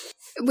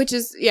 Which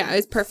is,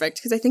 it's perfect,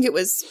 because I think it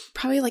was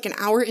probably like an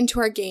hour into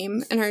our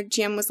game, and our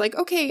GM was like,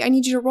 okay, I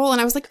need you to roll.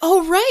 And I was like,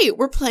 oh, right,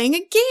 we're playing a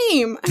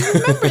game. I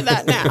remember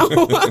that now.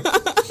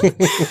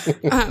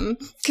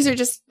 Because they're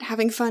just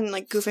having fun,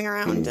 like goofing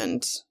around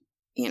and,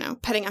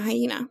 petting a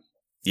hyena.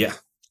 Yeah.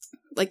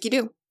 Like you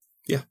do.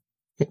 Yeah.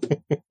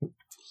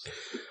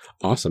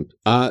 Awesome.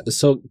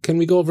 So can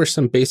we go over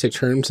some basic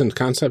terms and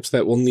concepts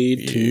that we'll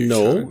need to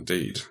know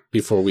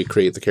before we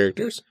create the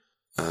characters?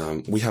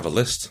 We have a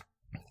list.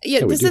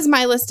 Yeah, this is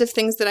my list of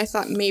things that I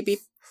thought maybe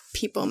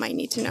people might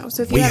need to know.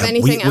 So if you have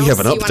anything else, we have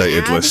an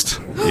updated list.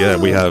 Yeah,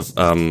 we have.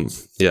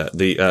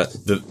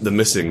 The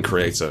missing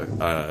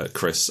creator,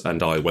 Chris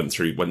and I went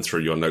through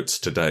your notes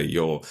today.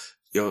 Your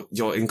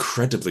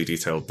incredibly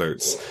detailed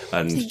notes.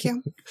 And thank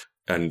you.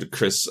 And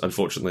Chris,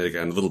 unfortunately,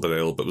 again a little bit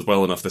ill, but was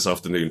well enough this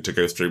afternoon to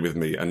go through with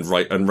me and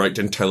write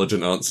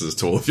intelligent answers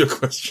to all of your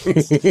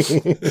questions.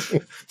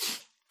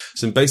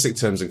 Some basic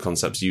terms and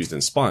concepts used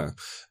in Spire.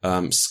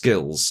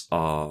 Skills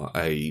are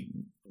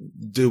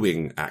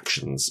doing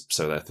actions.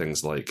 So they're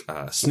things like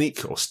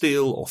sneak or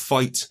steal or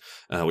fight.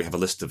 We have a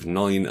list of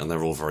 9 and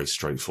they're all very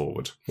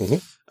straightforward.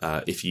 Mm-hmm.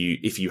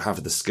 If you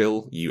have the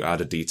skill, you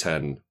add a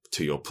D10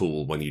 to your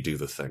pool when you do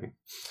the thing.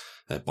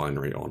 They're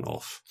binary on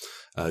off.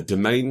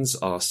 Domains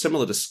are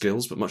similar to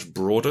skills, but much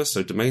broader.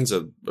 So domains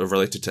are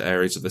related to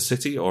areas of the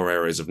city or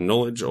areas of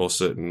knowledge or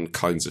certain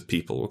kinds of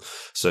people.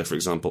 So, for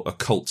example, a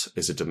cult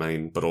is a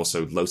domain, but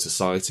also low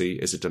society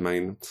is a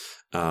domain,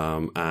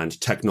 and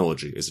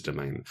technology is a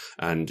domain.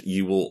 And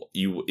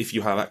if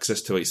you have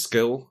access to a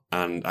skill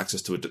and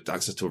access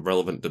to a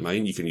relevant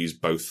domain, you can use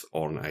both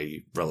on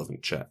a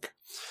relevant check.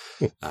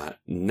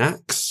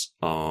 Knacks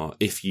are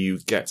if you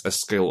get a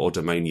skill or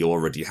domain you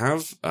already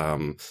have.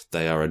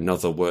 They are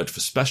another word for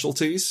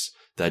specialties.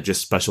 They're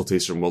just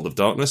specialties from World of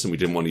Darkness, and we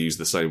didn't want to use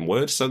the same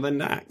word, so they're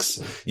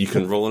knacks. You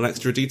can roll an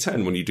extra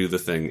D10 when you do the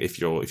thing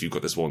if you've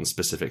got this one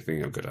specific thing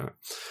you're good at.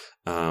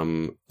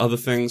 Other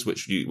things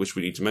which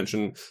we need to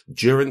mention: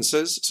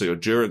 durances. So your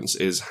durance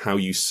is how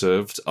you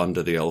served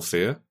under the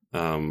Elfir,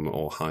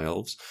 or High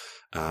Elves.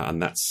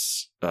 And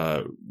that's,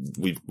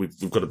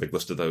 we've got a big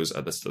list of those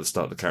at the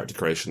start of the character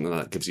creation, and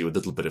that gives you a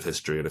little bit of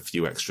history and a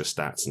few extra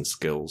stats and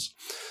skills.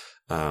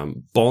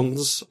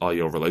 Bonds are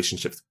your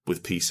relationship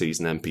with PCs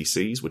and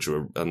NPCs, which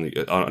are,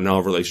 and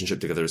our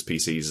relationship together as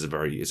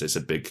PCs is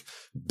a big,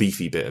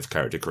 beefy bit of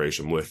character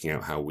creation, working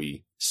out how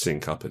we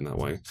sync up in that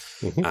way.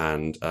 Mm-hmm.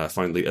 And,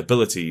 finally,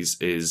 abilities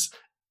is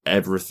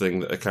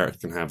everything that a character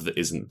can have that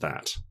isn't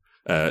that.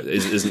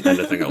 Isn't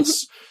anything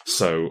else.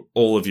 So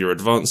all of your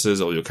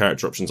advances, all your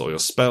character options, all your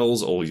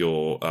spells, all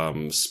your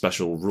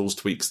special rules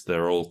tweaks,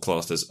 they're all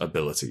classed as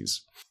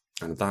abilities.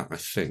 And that, I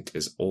think,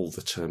 is all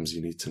the terms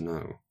you need to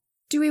know.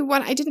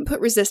 I didn't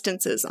put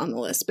resistances on the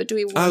list, but do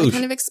we want to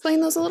kind of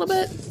explain those a little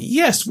bit?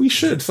 Yes, we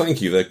should.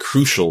 Thank you. They're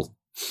crucial.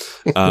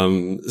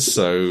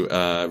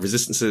 So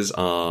resistances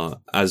are,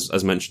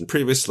 as mentioned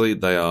previously,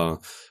 they are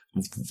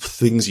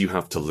things you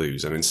have to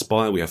lose. And in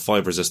Spire, we have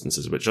 5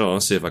 resistances, which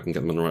are, see if I can get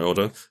them in the right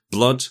order: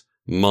 blood,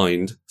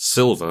 mind,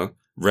 silver,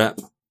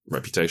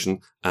 reputation,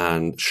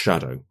 and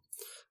shadow.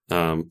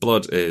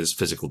 Blood is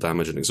physical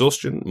damage and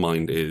exhaustion.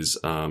 Mind is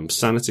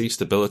sanity,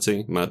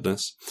 stability,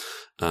 madness.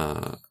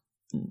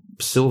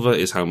 Silver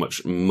is how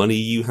much money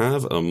you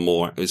have.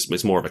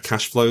 It's more of a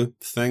cash flow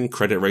thing,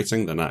 credit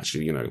rating, than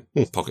actually,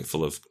 pocket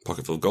full of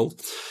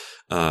gold.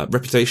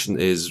 Reputation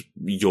is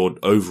your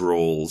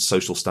overall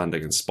social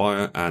standing in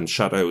Spire, and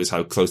shadow is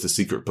how close the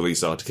secret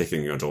police are to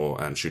kicking your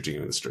door and shooting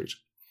you in the street.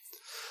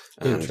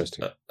 And,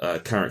 interesting.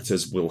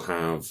 Characters will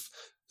have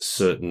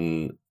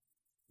certain,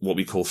 what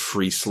we call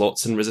free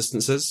slots and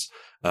resistances.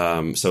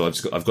 So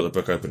I've got the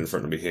book open in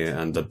front of me here,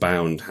 and the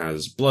bound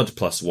has blood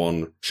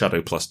 +1,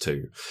 shadow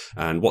 +2.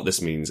 And what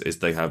this means is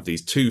they have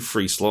these 2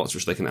 free slots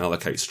which they can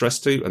allocate stress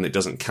to, and it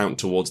doesn't count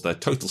towards their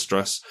total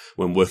stress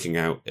when working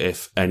out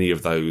if any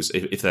of those,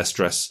 if their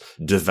stress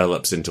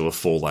develops into a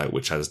fallout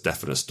which has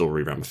definite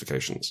story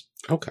ramifications.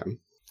 Okay.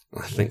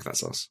 I think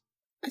that's us.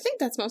 I think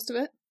that's most of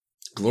it.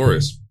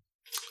 Glorious.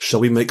 Shall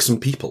we make some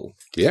people?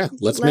 Yeah,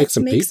 let's make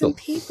some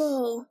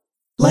people.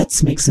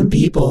 Let's make some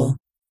people.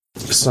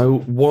 So,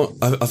 what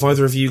have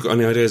either of you got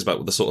any ideas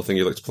about the sort of thing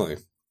you'd like to play?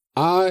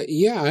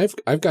 Yeah,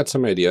 I've got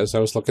some ideas. I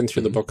was looking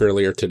through the book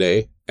earlier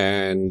today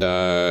and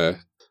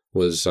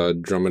was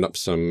drumming up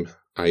some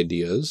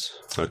ideas.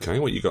 Okay,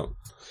 what you got?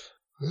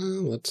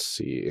 Let's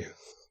see.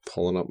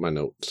 pulling up my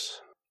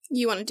notes.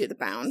 You want to do the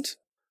bound.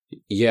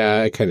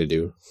 Yeah, I kind of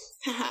do.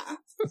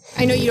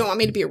 I know you don't want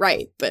me to be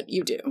right, but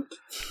you do.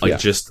 I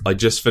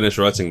just finished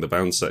writing the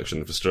bound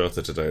section for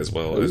Strata today as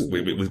well.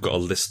 We've got a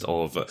list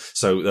of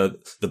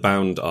the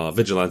bound are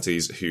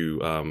vigilantes who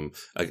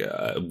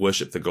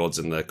worship the gods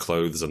in their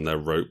clothes and their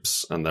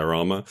ropes and their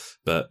armor,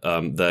 but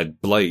their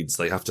blades,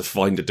 they have to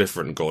find a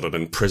different god and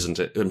imprison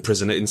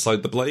it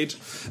inside the blade.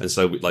 And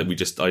so I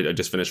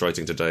just finished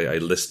writing today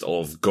a list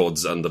of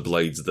gods and the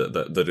blades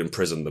that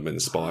imprison them in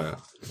Spire.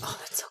 Oh,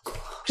 that's so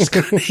cool. It's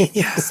kind of neat,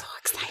 yeah. I'm so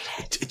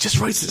excited. It just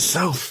writes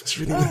itself. It's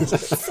really nice.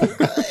 So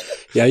good.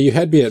 Yeah, you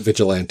had me at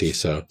Vigilante,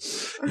 so.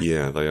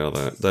 Yeah, they are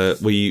that.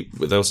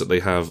 They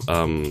have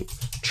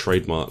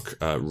trademark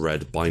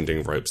red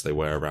binding ropes they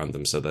wear around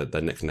them, so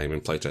their nickname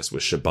in playtest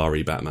was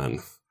Shibari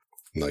Batman.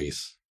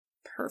 Nice.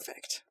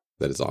 Perfect.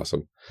 That is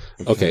awesome.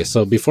 Okay,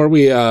 so before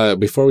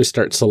we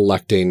start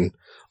selecting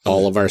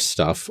all of our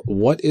stuff,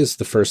 what is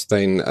the first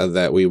thing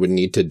that we would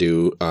need to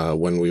do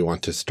when we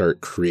want to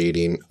start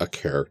creating a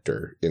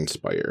character in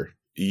Spire?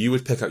 You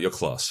would pick out your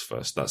class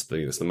first. That's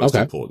the most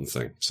important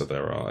thing. So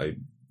there are,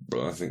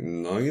 I think,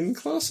 9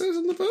 classes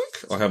in the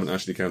book. I haven't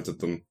actually counted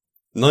them.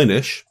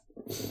 9-ish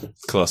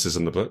classes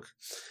in the book.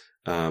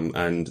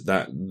 And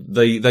that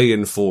they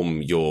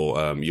inform your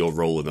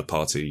role in the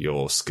party,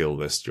 your skill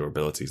list, your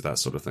abilities, that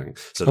sort of thing.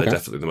 So they're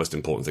definitely the most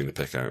important thing to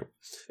pick out.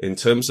 In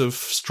terms of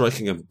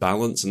striking a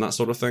balance and that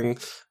sort of thing,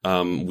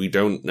 we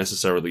don't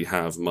necessarily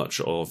have much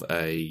of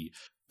a,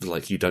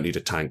 like, you don't need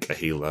a tank, a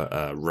healer,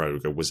 a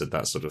rogue, a wizard,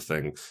 that sort of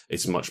thing.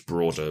 It's much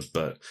broader,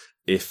 but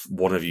if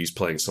one of you's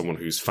playing someone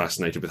who's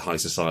fascinated with high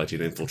society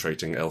and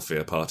infiltrating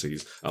Elfir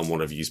parties, and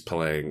one of you's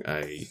playing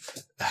a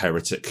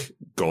heretic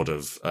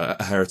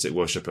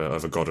worshipper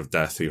of a god of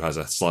death who has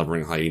a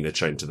slumbering hyena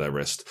chained to their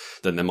wrist,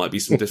 then there might be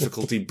some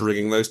difficulty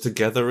bringing those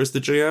together as the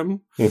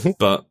GM. Mm-hmm.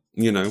 But,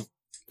 you know,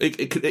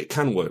 it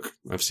can work.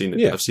 I've seen it.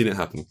 Yeah. I've seen it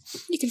happen.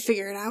 You can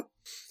figure it out.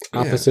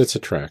 Opposites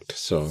attract,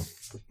 so...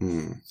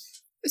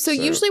 So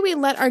usually we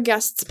let our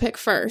guests pick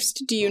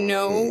first. Do you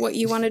know what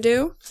you want to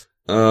do?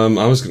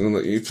 I was going to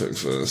let you pick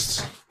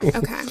first.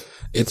 Okay.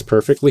 It's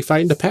perfectly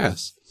fine to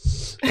pass.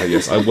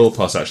 Yes, I will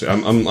pass. Actually,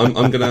 I'm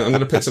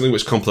gonna pick something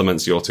which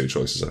complements your 2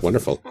 choices.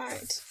 Wonderful. All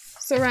right.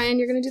 So Ryan,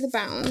 you're going to do the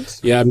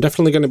bound. Yeah, I'm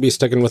definitely going to be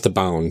sticking with the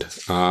bound.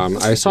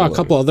 I saw a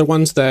couple other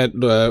ones that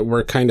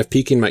were kind of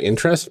piquing my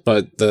interest,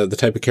 but the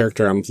type of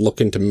character I'm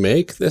looking to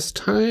make this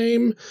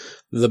time,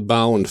 the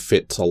bound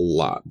fits a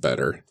lot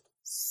better.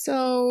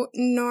 So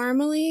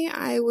normally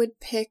I would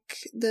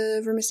pick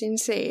the Vermisian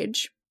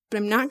Sage, but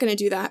I'm not going to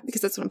do that because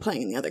that's what I'm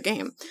playing in the other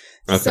game.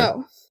 Okay.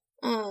 So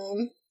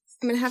I'm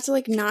going to have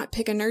to not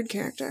pick a nerd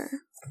character.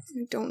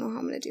 I don't know how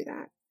I'm going to do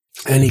that.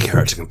 Any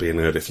character can be a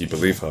nerd if you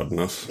believe hard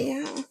enough.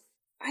 Yeah.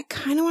 I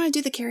kind of want to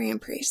do the Carrion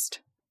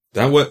Priest.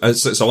 That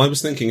so I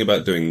was thinking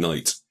about doing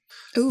Knight.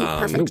 Ooh,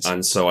 perfect.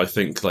 And so I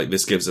think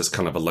this gives us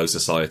kind of a low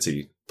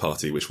society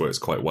party, which works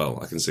quite well.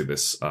 I can see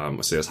this.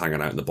 I see us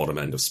hanging out in the bottom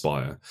end of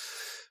Spire.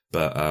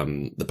 But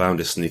the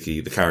bound is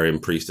sneaky. The Carrion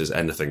Priest is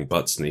anything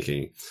but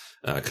sneaky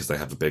because they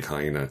have a big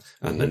hyena.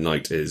 And the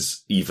Knight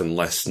is even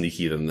less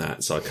sneaky than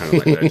that. So I kind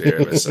of like the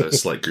idea of a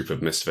slight group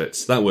of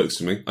misfits. That works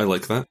for me. I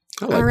like that.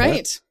 All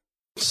right.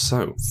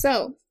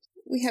 So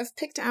we have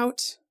picked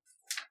out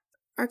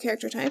our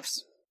character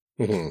types.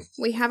 Mm-hmm.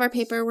 We have our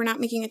paper. We're not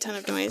making a ton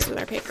of noise with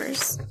our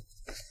papers.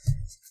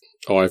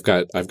 Oh, I've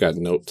got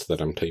notes that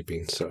I'm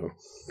typing, so...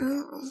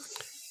 Oh.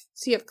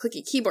 So you have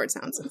clicky keyboard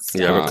sounds and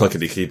stuff. Yeah, I've got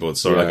clickety keyboard.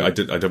 Sorry, yeah. I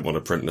didn't want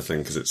to print anything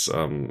because it's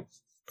 1:30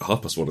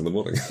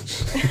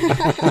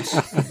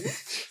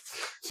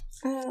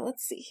 a.m.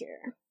 Let's see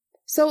here.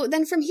 So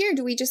then from here,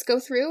 do we just go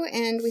through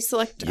and we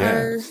select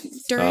our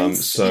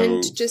durance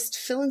and just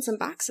fill in some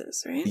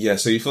boxes, right? Yeah,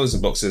 so you fill in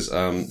some boxes.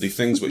 The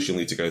things which you'll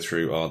need to go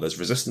through are there's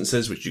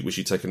resistances, which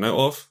you take a note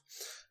of.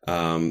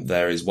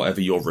 There is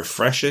whatever your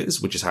refresh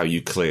is, which is how you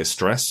clear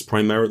stress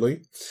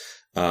primarily,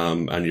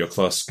 and your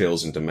class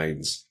skills and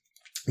domains.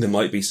 There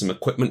might be some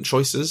equipment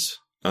choices,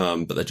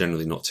 but they're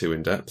generally not too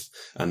in depth.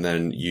 And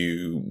then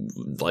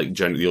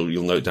generally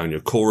you'll note down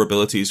your core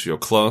abilities for your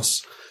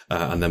class,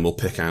 and then we'll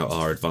pick out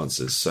our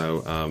advances.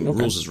 So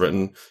rules as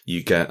written,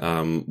 you get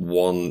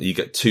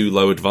 2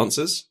 low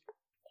advances.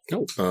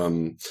 Oh.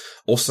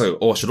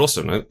 I should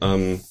also note,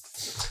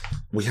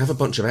 we have a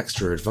bunch of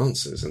extra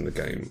advances in the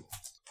game,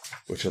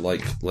 which are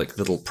like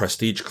little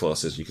prestige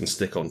classes you can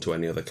stick on to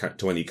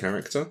any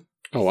character.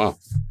 Oh wow.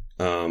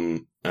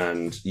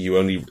 And you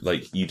only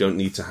you don't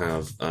need to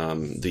have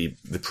the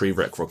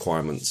prereq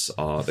requirements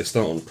they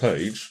start on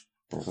page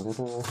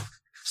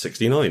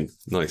 69.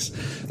 Nice.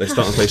 They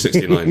start on page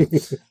 69.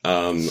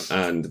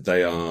 And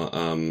they are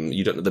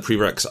the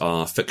prereqs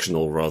are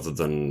fictional rather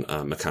than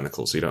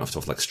mechanical, so you don't have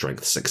to have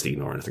strength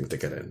 16 or anything to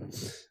get in.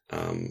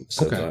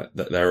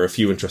 There are a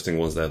few interesting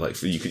ones there.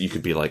 You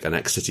could be an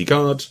ex-city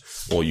guard,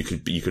 or you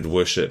could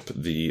worship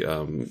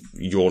the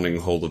yawning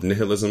hole of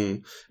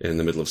nihilism in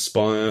the middle of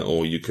Spire,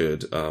 or you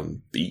could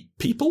beat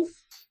people.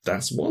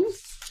 That's one.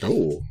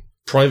 Oh.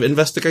 Private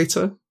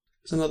investigator.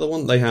 There's another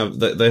one. They have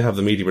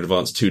the medium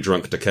advanced too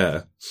drunk to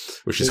care,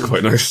 which is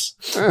quite nice.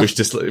 Which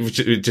just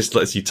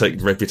lets you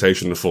take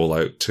reputation and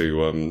Fallout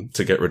to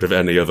get rid of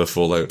any other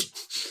Fallout.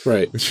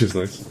 Right. Which is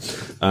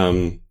nice.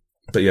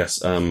 But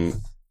yes, I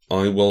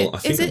will. I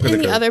think is it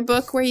in the other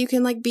book where you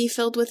can like be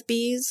filled with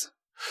bees?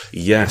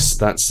 Yes,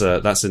 that's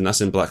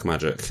in Black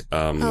Magic.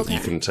 Okay. You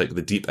can take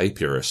the Deep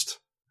Apiarist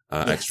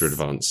extra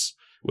advance,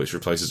 which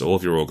replaces all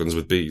of your organs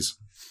with bees.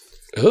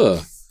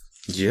 Ugh.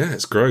 Yeah,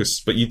 it's gross,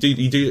 but you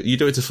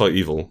do it to fight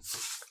evil.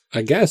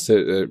 I guess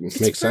it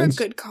makes sense. It's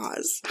for a good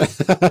cause.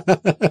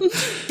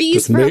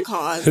 Bees for a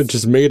cause.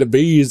 Just made of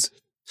bees.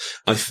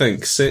 I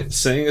think,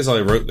 seeing as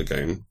I wrote the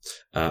game,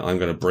 I'm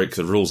going to break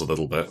the rules a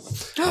little bit.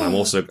 And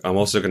I'm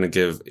also going to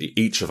give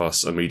each of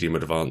us a medium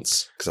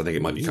advance, because I think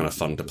it might be kind of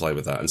fun to play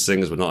with that. And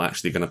seeing as we're not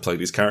actually going to play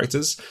these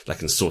characters, they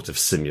can sort of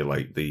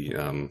simulate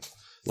the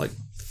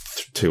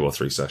 2 or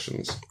 3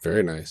 sessions.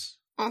 Very nice.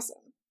 Awesome.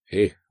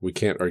 Hey, we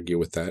can't argue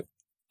with that.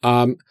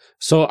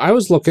 So I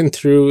was looking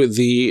through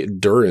the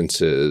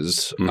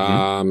endurances,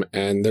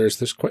 and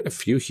there's quite a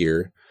few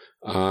here.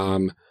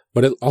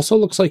 But it also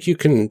looks like you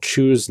can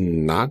choose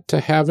not to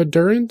have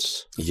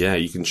endurance. Yeah,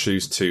 you can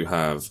choose to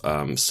have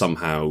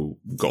somehow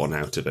gotten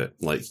out of it.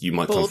 Like, you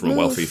might Bold come from move. a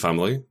wealthy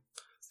family.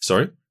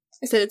 Sorry?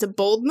 I said it's a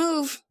bold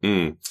move.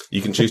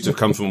 You can choose to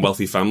come from a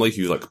wealthy family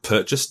who like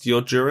purchased your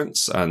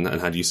endurance and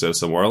had you serve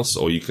somewhere else,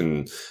 or you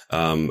can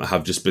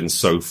have just been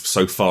so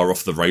far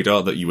off the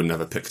radar that you were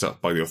never picked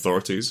up by the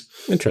authorities.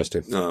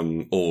 Interesting.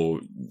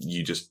 Or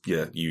you just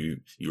you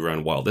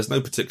ran wild. There's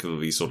no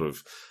particularly sort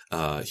of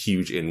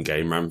huge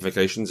in-game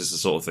ramifications. It's the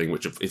sort of thing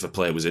which if a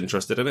player was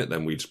interested in it,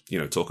 then we'd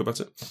talk about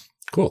it.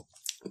 Cool.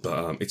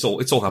 But it's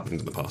all happened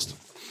in the past.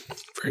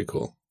 Very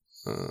cool.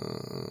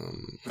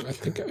 I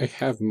think I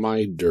have my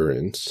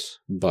endurance,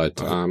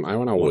 but I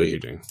want to wait. What are you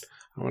doing?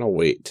 I want to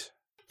wait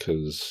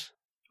because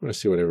I want to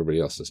see what everybody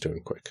else is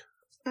doing quick.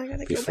 I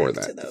gotta before go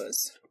back that. to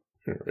those.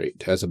 All right.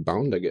 As a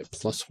bound, I get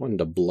 +1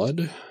 to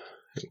blood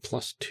and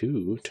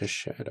 +2 to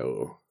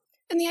shadow.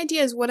 And the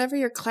idea is whatever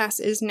your class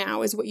is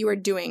now is what you are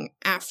doing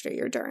after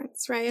your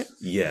endurance, right?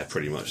 Yeah,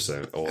 pretty much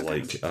so. Or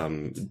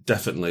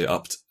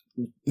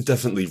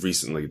definitely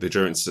recently. The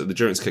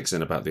endurance kicks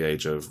in about the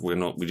age of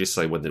we just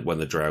say when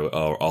the drow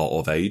are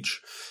of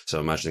age. So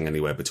imagining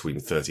anywhere between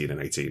 13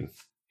 and 18.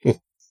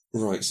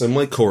 Right. So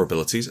my core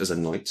abilities as a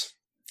knight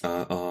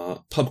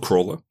are pub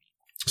crawler.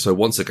 So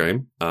once a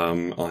game,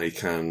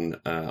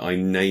 I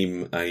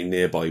name a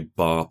nearby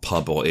bar,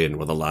 pub, or inn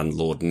where the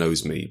landlord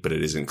knows me, but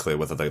it isn't clear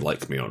whether they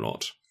like me or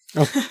not.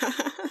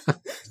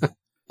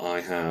 I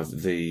have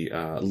the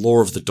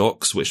Law of the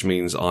Docks, which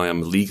means I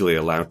am legally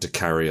allowed to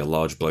carry a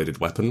large bladed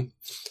weapon,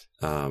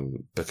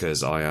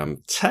 because I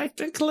am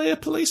technically a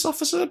police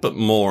officer, but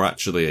more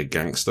actually a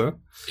gangster.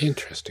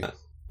 Interesting.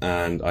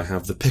 And I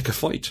have the pick a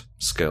fight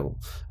skill.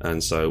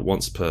 And so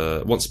once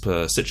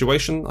per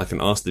situation, I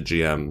can ask the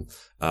GM,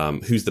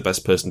 who's the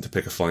best person to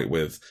pick a fight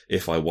with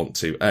if I want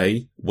to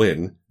A,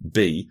 win,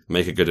 B,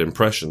 make a good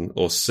impression,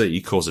 or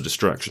C, cause a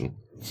distraction.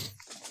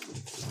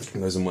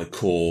 And those are my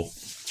core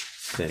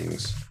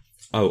things.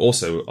 Oh,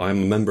 also,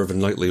 I'm a member of a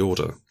knightly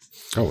order.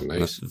 Oh,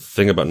 nice. The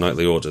thing about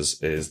knightly orders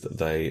is that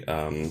they,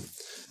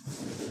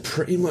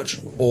 pretty much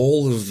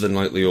all of the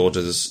knightly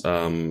orders,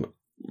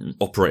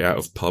 operate out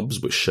of pubs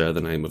which share the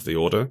name of the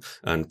order,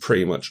 and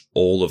pretty much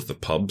all of the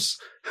pubs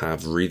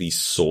have really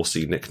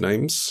saucy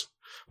nicknames,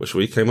 which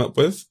we came up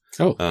with.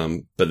 Oh.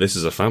 But this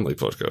is a family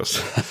podcast.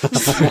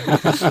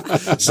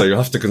 So you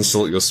have to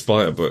consult your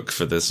Spire book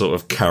for this sort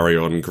of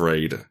carry-on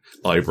grade,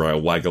 eyebrow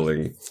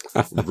waggling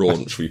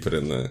raunch we put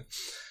in there.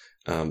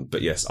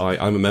 But yes,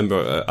 I'm a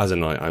member, as a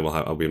knight,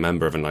 I'll be a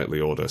member of a knightly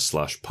order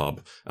 /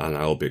 pub, and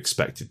I will be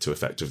expected to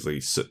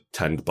effectively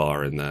tend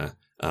bar in there,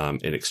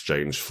 in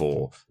exchange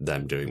for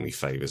them doing me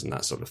favors and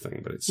that sort of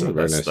thing. But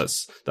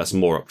it's that's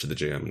more up to the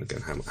GM and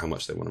again how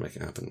much they want to make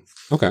it happen.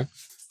 Okay.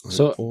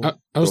 So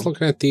I was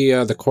looking at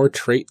the core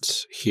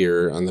traits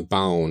here on the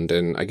bound,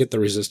 and I get the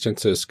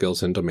resistances,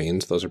 skills, and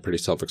domains. Those are pretty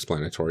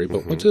self-explanatory.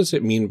 But what does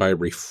it mean by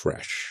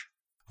refresh?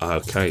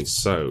 Okay,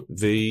 so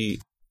the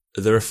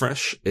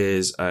refresh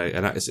is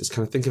it's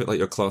kind of think of it like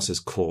your class's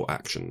core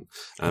action,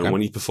 and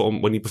when you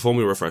perform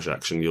your refresh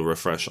action, you'll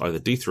refresh either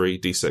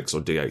D3, D6,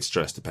 or D8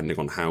 stress depending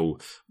on how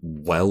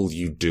well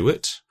you do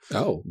it.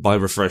 Oh, by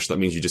refresh that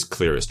means you just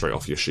clear it straight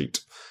off your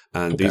sheet.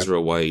 And these are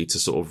a way to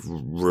sort of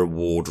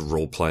reward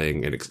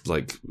role-playing and,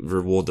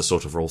 reward the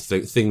sort of role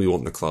thing we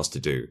want the class to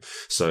do.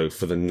 So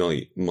for the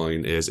knight,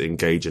 mine is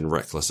engage in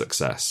reckless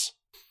excess.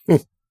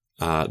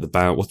 The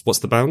bound, what's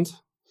the bound?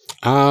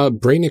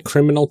 Bring a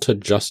criminal to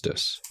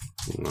justice.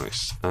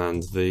 Nice.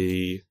 And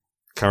the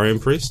carrion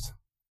priest?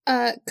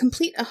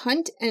 Complete a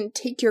hunt and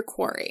take your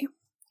quarry.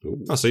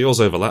 Ooh. Oh, so yours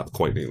overlap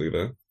quite neatly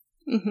there.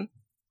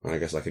 Mm-hmm. I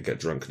guess I could get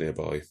drunk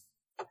nearby.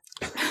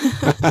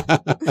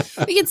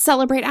 We could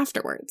celebrate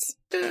afterwards.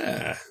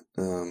 Yeah.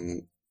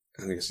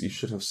 I guess you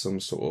should have some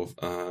sort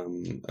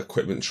of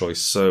equipment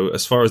choice. So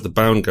as far as the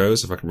bound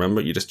goes, if I can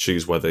remember, you just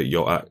choose whether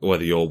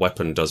your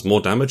weapon does more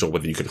damage or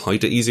whether you can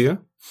hide it easier.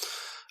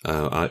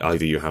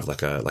 Either you have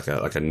like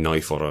a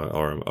knife or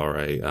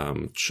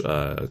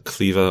a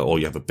cleaver, or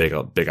you have a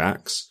big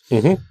axe.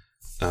 Mm-hmm.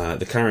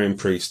 The Carrion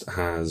Priest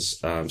has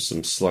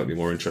some slightly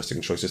more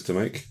interesting choices to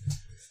make,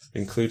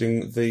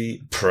 including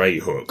the prey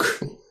hook.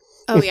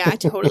 Oh yeah, I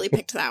totally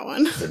picked that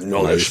one. The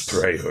knowledge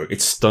prey hook.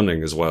 It's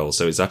stunning as well,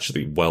 so it's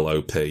actually well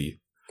OP.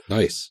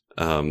 Nice.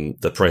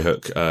 The prey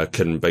hook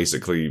can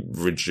basically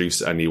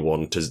reduce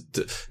anyone to...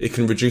 It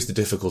can reduce the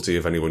difficulty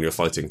of anyone you're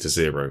fighting to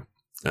 0,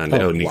 and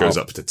it only goes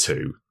up to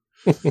 2.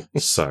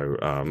 So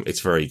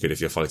it's very good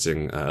if you're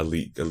fighting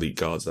elite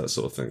guards, that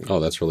sort of thing. Oh,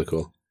 that's really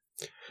cool.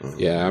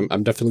 Yeah,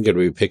 I'm definitely going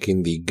to be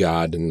picking the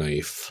God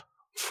Knife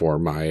for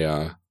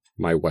my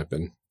my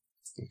weapon.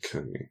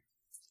 Okay.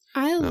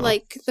 I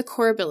like the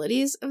core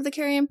abilities of the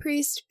Carrion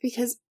Priest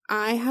because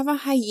I have a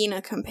hyena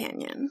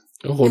companion.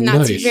 Oh, and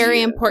that's nice. very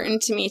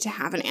important to me to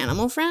have an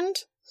animal friend.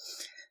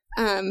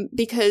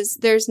 Because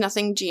there's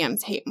nothing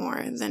GMs hate more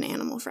than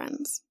animal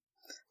friends.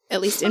 At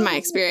least in my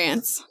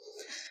experience.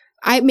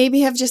 I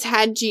maybe have just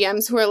had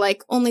GMs who are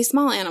like, only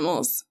small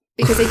animals.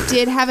 Because I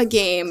did have a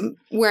game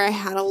where I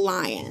had a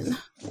lion.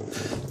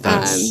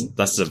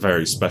 That's a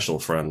very special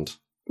friend.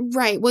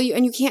 Right. Well,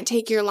 you can't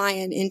take your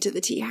lion into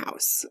the tea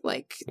house.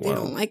 Like, they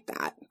don't like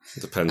that.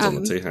 It depends on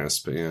the tea house,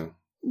 but yeah.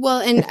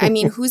 Well, and I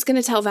mean, who's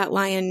going to tell that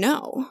lion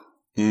no?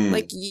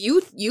 Like,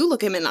 you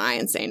look him in the eye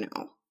and say no.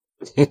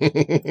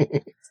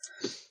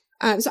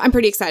 So I'm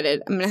pretty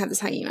excited. I'm going to have this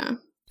hyena.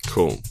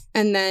 Cool.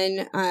 And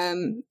then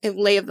a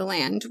Lay of the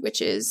Land,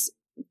 which is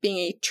being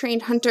a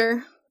trained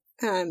hunter.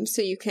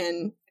 So you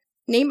can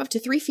name up to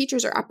 3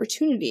 features or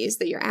opportunities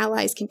that your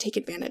allies can take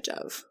advantage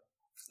of,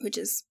 which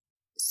is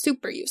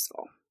super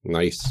useful.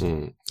 Nice.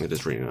 It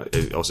is really nice.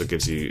 It also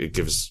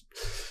gives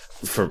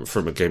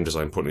from a game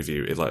design point of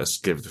view, it lets us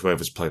give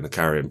whoever's playing the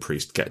Carrion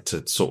Priest get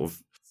to sort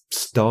of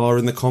star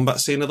in the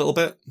combat scene a little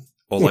bit,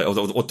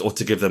 or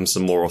to give them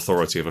some more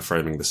authority over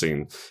framing the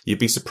scene. You'd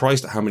be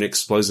surprised at how many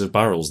explosive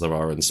barrels there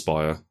are in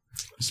Spire,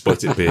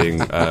 despite it being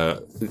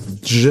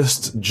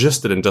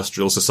just an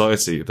industrial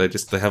society.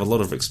 They have a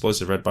lot of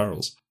explosive red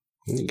barrels.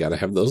 You got to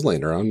have those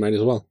laying around, might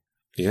as well.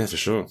 Yeah, for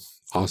sure.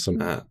 Awesome.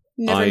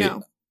 Never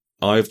know.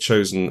 I've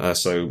chosen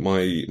so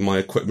my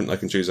equipment I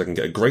can choose. I can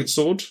get a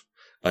greatsword,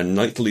 a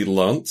knightly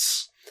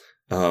lance,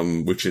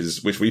 which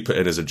we put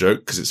in as a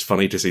joke because it's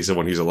funny to see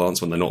someone use a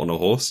lance when they're not on a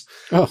horse,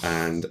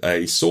 and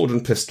a sword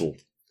and pistol,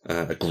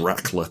 a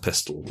grackler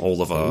pistol.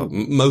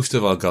 Most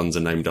of our guns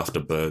are named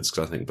after birds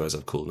because I think birds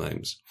have cool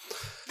names.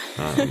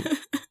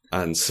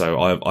 And so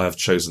I have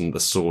chosen the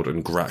sword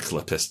and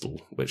grackler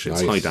pistol, which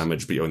is high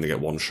damage, but you only get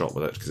 1 shot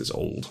with it because it's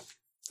old.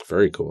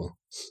 Very cool.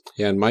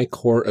 Yeah, and my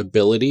core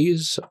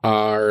abilities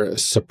are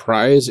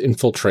surprise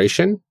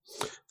infiltration.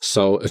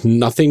 So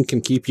nothing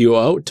can keep you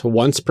out.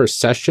 Once per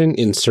session,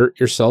 insert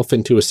yourself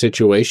into a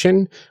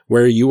situation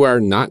where you are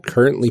not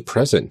currently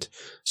present,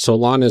 so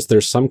long as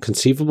there's some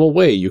conceivable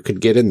way you could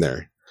get in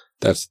there.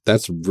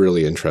 That's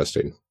really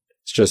interesting.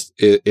 It's just,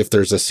 if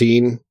there's a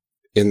scene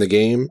in the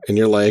game and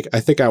you're like,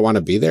 I think I want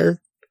to be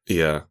there.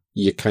 Yeah.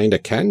 You kind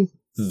of can.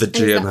 The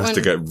GM has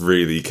to get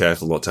really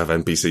careful not to have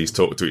NPCs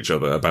talk to each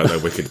other about their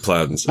wicked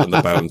plans, and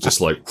the bound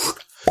just like...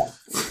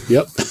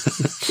 Yep.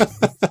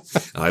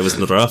 I was in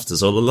the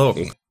rafters all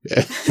along.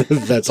 Yeah,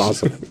 that's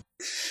awesome.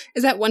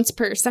 Is that once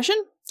per session?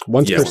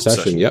 Once per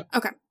session, yep.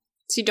 Okay.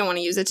 So you don't want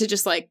to use it to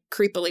just like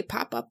creepily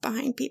pop up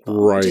behind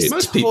people. Right. Which is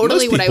most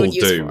totally what I would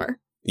use do. for.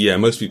 Yeah,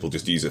 most people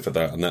just use it for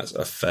that, and that's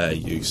a fair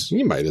use.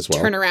 You might as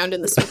well. Turn around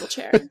in the swivel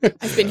chair.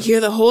 I've been here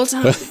the whole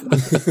time.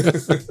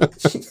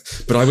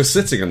 But I was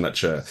sitting in that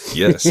chair.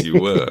 Yes, you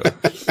were.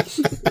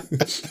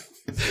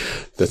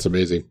 That's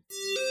amazing.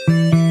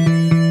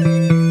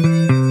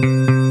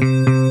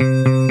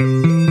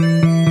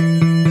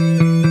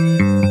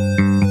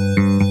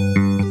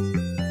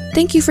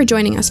 Thank you for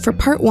joining us for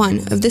part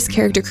 1 of this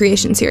character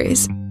creation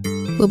series.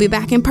 We'll be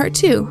back in part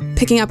 2,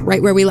 picking up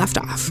right where we left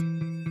off.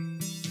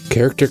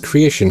 Character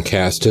Creation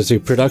Cast is a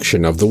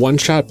production of the One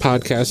Shot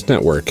Podcast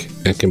Network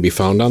and can be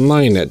found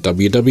online at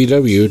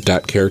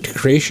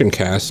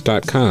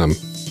www.charactercreationcast.com.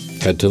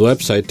 Head to the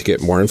website to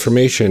get more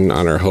information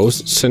on our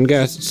hosts and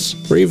guests,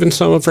 or even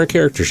some of our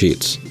character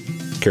sheets.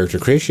 Character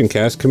Creation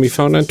Cast can be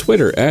found on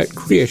Twitter at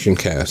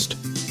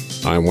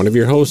CreationCast. I'm one of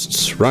your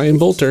hosts, Ryan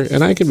Bolter,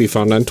 and I can be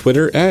found on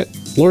Twitter at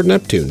Lord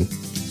Neptune.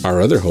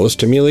 Our other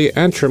host, Amelia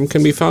Antrim,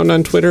 can be found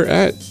on Twitter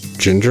at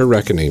Ginger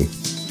Reckoning.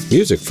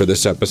 Music for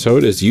this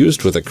episode is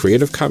used with a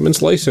Creative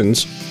Commons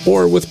license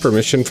or with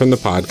permission from the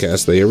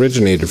podcast they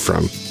originated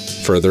from.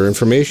 Further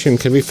information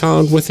can be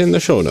found within the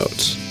show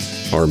notes.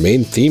 Our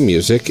main theme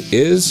music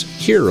is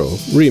Hero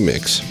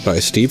Remix by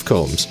Steve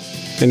Combs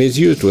and is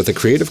used with a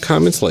Creative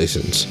Commons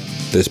license.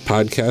 This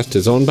podcast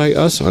is owned by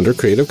us under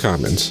Creative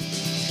Commons.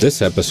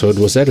 This episode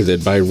was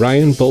edited by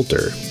Ryan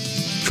Bolter.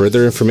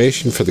 Further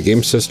information for the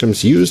game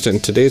systems used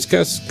and today's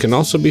guests can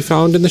also be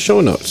found in the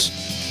show notes.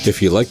 If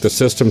you like the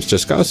systems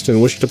discussed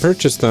and wish to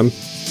purchase them,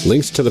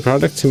 links to the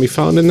products can be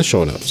found in the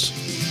show notes.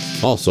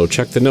 Also,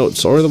 check the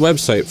notes or the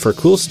website for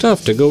cool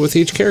stuff to go with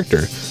each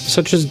character,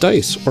 such as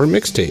dice or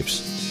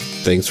mixtapes.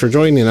 Thanks for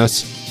joining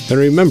us, And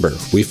remember,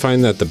 we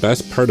find that the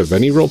best part of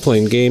any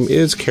role-playing game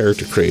is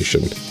character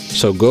creation.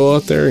 So go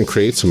out there and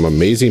create some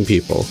amazing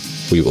people.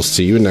 We will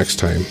see you next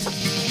time.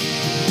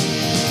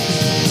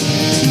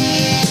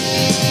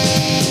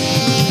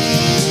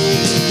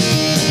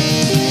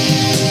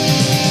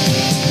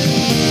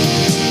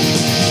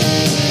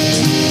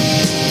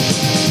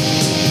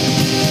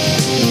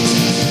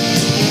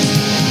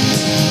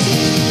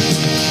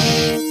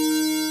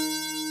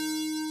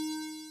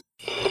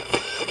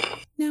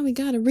 Now we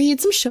gotta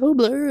read some show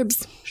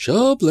blurbs.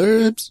 Show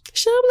blurbs.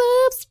 Show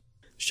blurbs.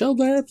 Show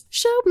blurbs.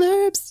 Show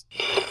blurbs.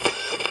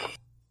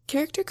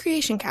 Character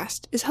Creation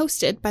Cast is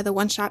hosted by the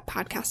One Shot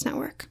Podcast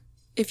Network.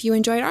 If you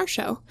enjoyed our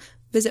show,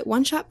 visit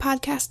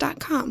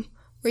oneshotpodcast.com,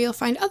 where you'll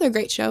find other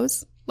great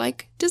shows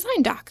like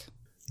Design Doc.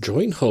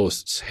 Join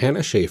hosts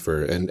Hannah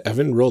Schaefer and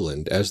Evan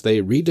Rowland as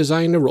they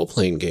redesign a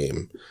role-playing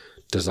game.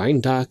 Design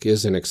Doc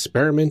is an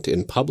experiment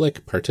in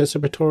public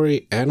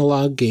participatory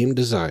analog game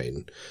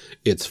design.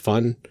 It's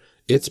fun,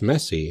 it's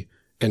messy,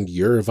 and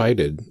you're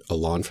invited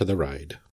along for the ride.